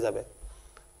ধ্বংস হয়ে যাবে।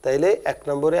 তাইলে 1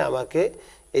 নম্বরে আমাকে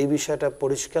এই বিষয়টা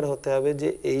পরিষ্কার হতে হবে যে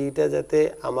এইটা যাতে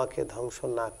আমাকে ধ্বংস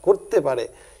না করতে পারে,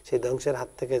 সেই ধ্বংসের হাত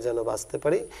থেকে যেন বাঁচতে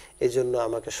পারি, এই জন্য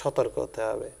আমাকে সতর্ক হতে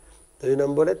হবে। 2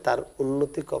 নম্বরে তার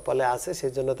উন্নতি কপালে আছে,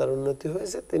 সেই জন্য তার উন্নতি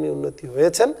হয়েছে, তিনি উন্নতি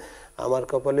হয়েছেন। আমার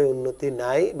কপালে উন্নতি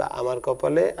নাই, বা আমার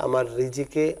কপালে, আমার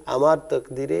রিজিকে, আমার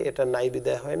তকদিরে এটা নাই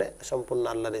বিদায় হয় না, সম্পূর্ণ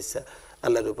আল্লাহর ইচ্ছা,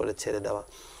 আল্লাহর উপরে ছেড়ে দেওয়া।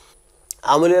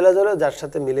 আমলি এলাজ হলো যার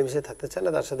সাথে মিলেমিশে থাকতে চায় না,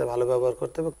 তার সাথে ভালো ব্যবহার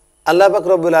করতে হবে। আল্লাহ পাক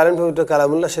রব্বুল আলামিন পবিত্র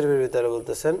কালামুল্লাহ শরীফের ভিতরে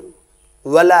বলতেছেন,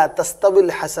 ওয়ালা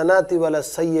তাস্তাবিল হাসানাতি ওয়ালা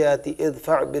সাইয়্যাতি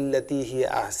ইদফা বিল্লাতি হিয়া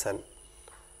আহসান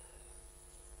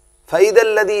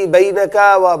ফাইদাল্লাযী বাইনাকা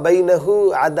ওয়া বাইনাহু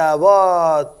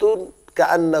আদাওয়াতুন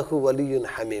কাআন্নাহু ওয়ালিয়্যুন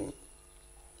হামীম।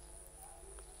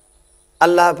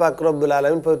 আল্লাহ পাক রব্বুল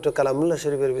আলামিন পবিত্র কালামুল্লাহ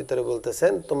শরীফের ভিতরে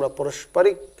বলতেছেন, তোমরা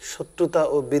পারস্পরিক শত্রুতা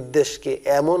ও বিদ্বেষকে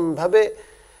এমনভাবে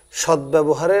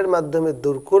সদ্ব্যবহারের মাধ্যমে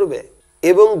দূর করবে,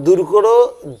 এবং দূর করো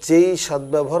যেই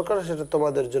সদ্ব্যবহার করো সেটা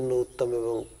তোমাদের জন্য উত্তম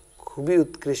এবং খুবই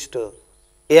উৎকৃষ্ট।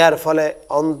 এর ফলে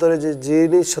অন্তরে যে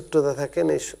যিনি শত্রুতা থাকেন,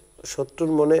 এই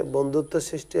শত্রুর মনে বন্ধুত্ব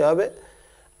সৃষ্টি হবে।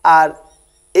 আর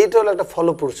এইটা হলো একটা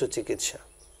ফলপ্রসূ চিকিৎসা।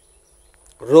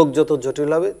 রোগ যত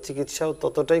জটিল হবে, চিকিৎসাও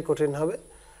ততটাই কঠিন হবে।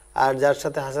 আর যার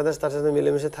সাথে হাসাদ আছে তার সাথে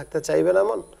মিলেমিশে থাকতে চাইবে না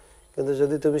মন, কিন্তু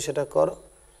যদি তুমি সেটা করো,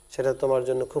 সেটা তোমার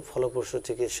জন্য খুব ফলপ্রসূ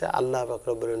চিকিৎসা। আল্লাহ পাক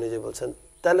রব্বুল আলামিন নিজে বলছেন,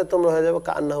 তাহলে তোমরা হয়ে যাবে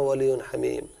কান্নাহু ওয়ালিয়ুন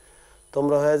হামীম,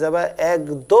 তোমরা হয়ে যাবে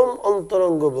একদম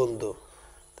অন্তরঙ্গ বন্ধু।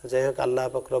 তো যাই হোক, আল্লাহ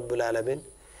পাক রব্বুল আলামিন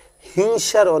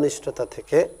হিংসার অনিষ্টতা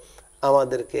থেকে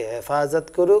আমাদেরকে হেফাজত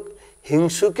করুক,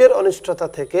 হিংসুকের অনিষ্টতা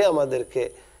থেকে আমাদেরকে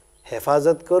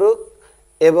হেফাজত করুক,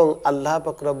 এবং আল্লাহ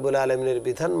পাক রব্বুল আলামিনের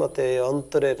বিধান মতে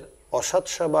অন্তরের অসৎ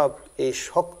স্বভাব, এই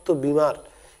শক্ত বিমার,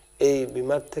 এই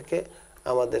বিমার থেকে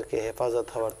আমাদেরকে হেফাজত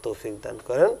হওয়ার তৌফিক দান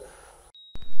করেন।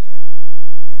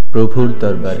 প্রভুর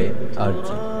দরবারে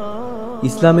আরজি,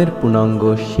 ইসলামের পূর্ণাঙ্গ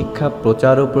শিক্ষা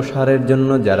প্রচার ও প্রসারের জন্য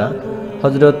যারা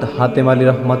হযরত হাতেম আলী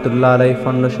রহমাতুল্লাহ আলাইহি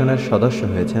ফাউন্ডেশনের সদস্য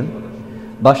হয়েছেন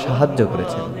বা সাহায্য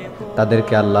করেছেন,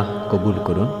 তাদেরকে আল্লাহ কবুল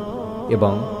করুন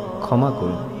এবং ক্ষমা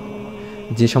করুন।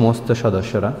 যে সমস্ত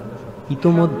সদস্যরা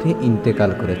ইতোমধ্যে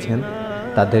ইন্তেকাল করেছেন,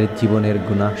 তাদের জীবনের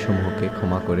গুনাহসমূহকে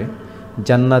ক্ষমা করে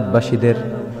জান্নাতবাসীদের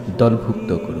দলভুক্ত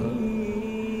করুন।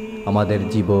 আমাদের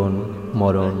জীবন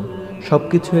মরণ সব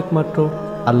কিছু একমাত্র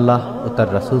আল্লাহ ও তার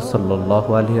রাসূল সাল্লাল্লাহু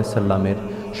আলাইহি ওয়াসাল্লামের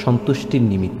সন্তুষ্টির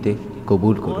নিমিত্তে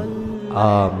কবুল করুন,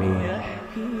 আমিন।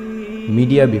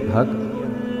 মিডিয়া বিভাগ,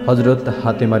 হযরত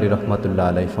হাতেম আলী রহমাতুল্লাহ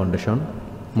আলাইহি ফাউন্ডেশন,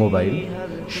 মোবাইল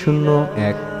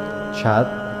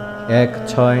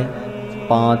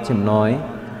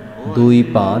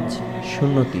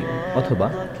 01716592503 অথবা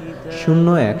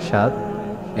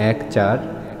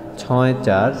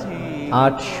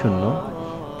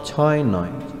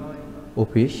 01714648069।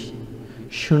 অফিস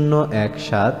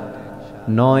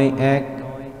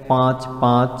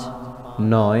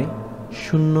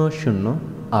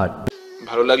 01791559008।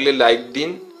 ভালো লাগলে লাইক দিন,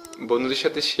 বন্ধুদের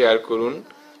সাথে শেয়ার করুন।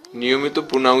 নিয়মিত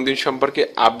পূর্ণাঙ্গ দিন সম্পর্কে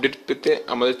আপডেট পেতে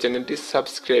আমাদের চ্যানেলটি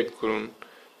সাবস্ক্রাইব করুন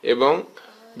এবং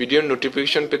ভিডিওর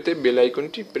নোটিফিকেশন পেতে বেল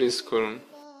আইকনটি প্রেস করুন।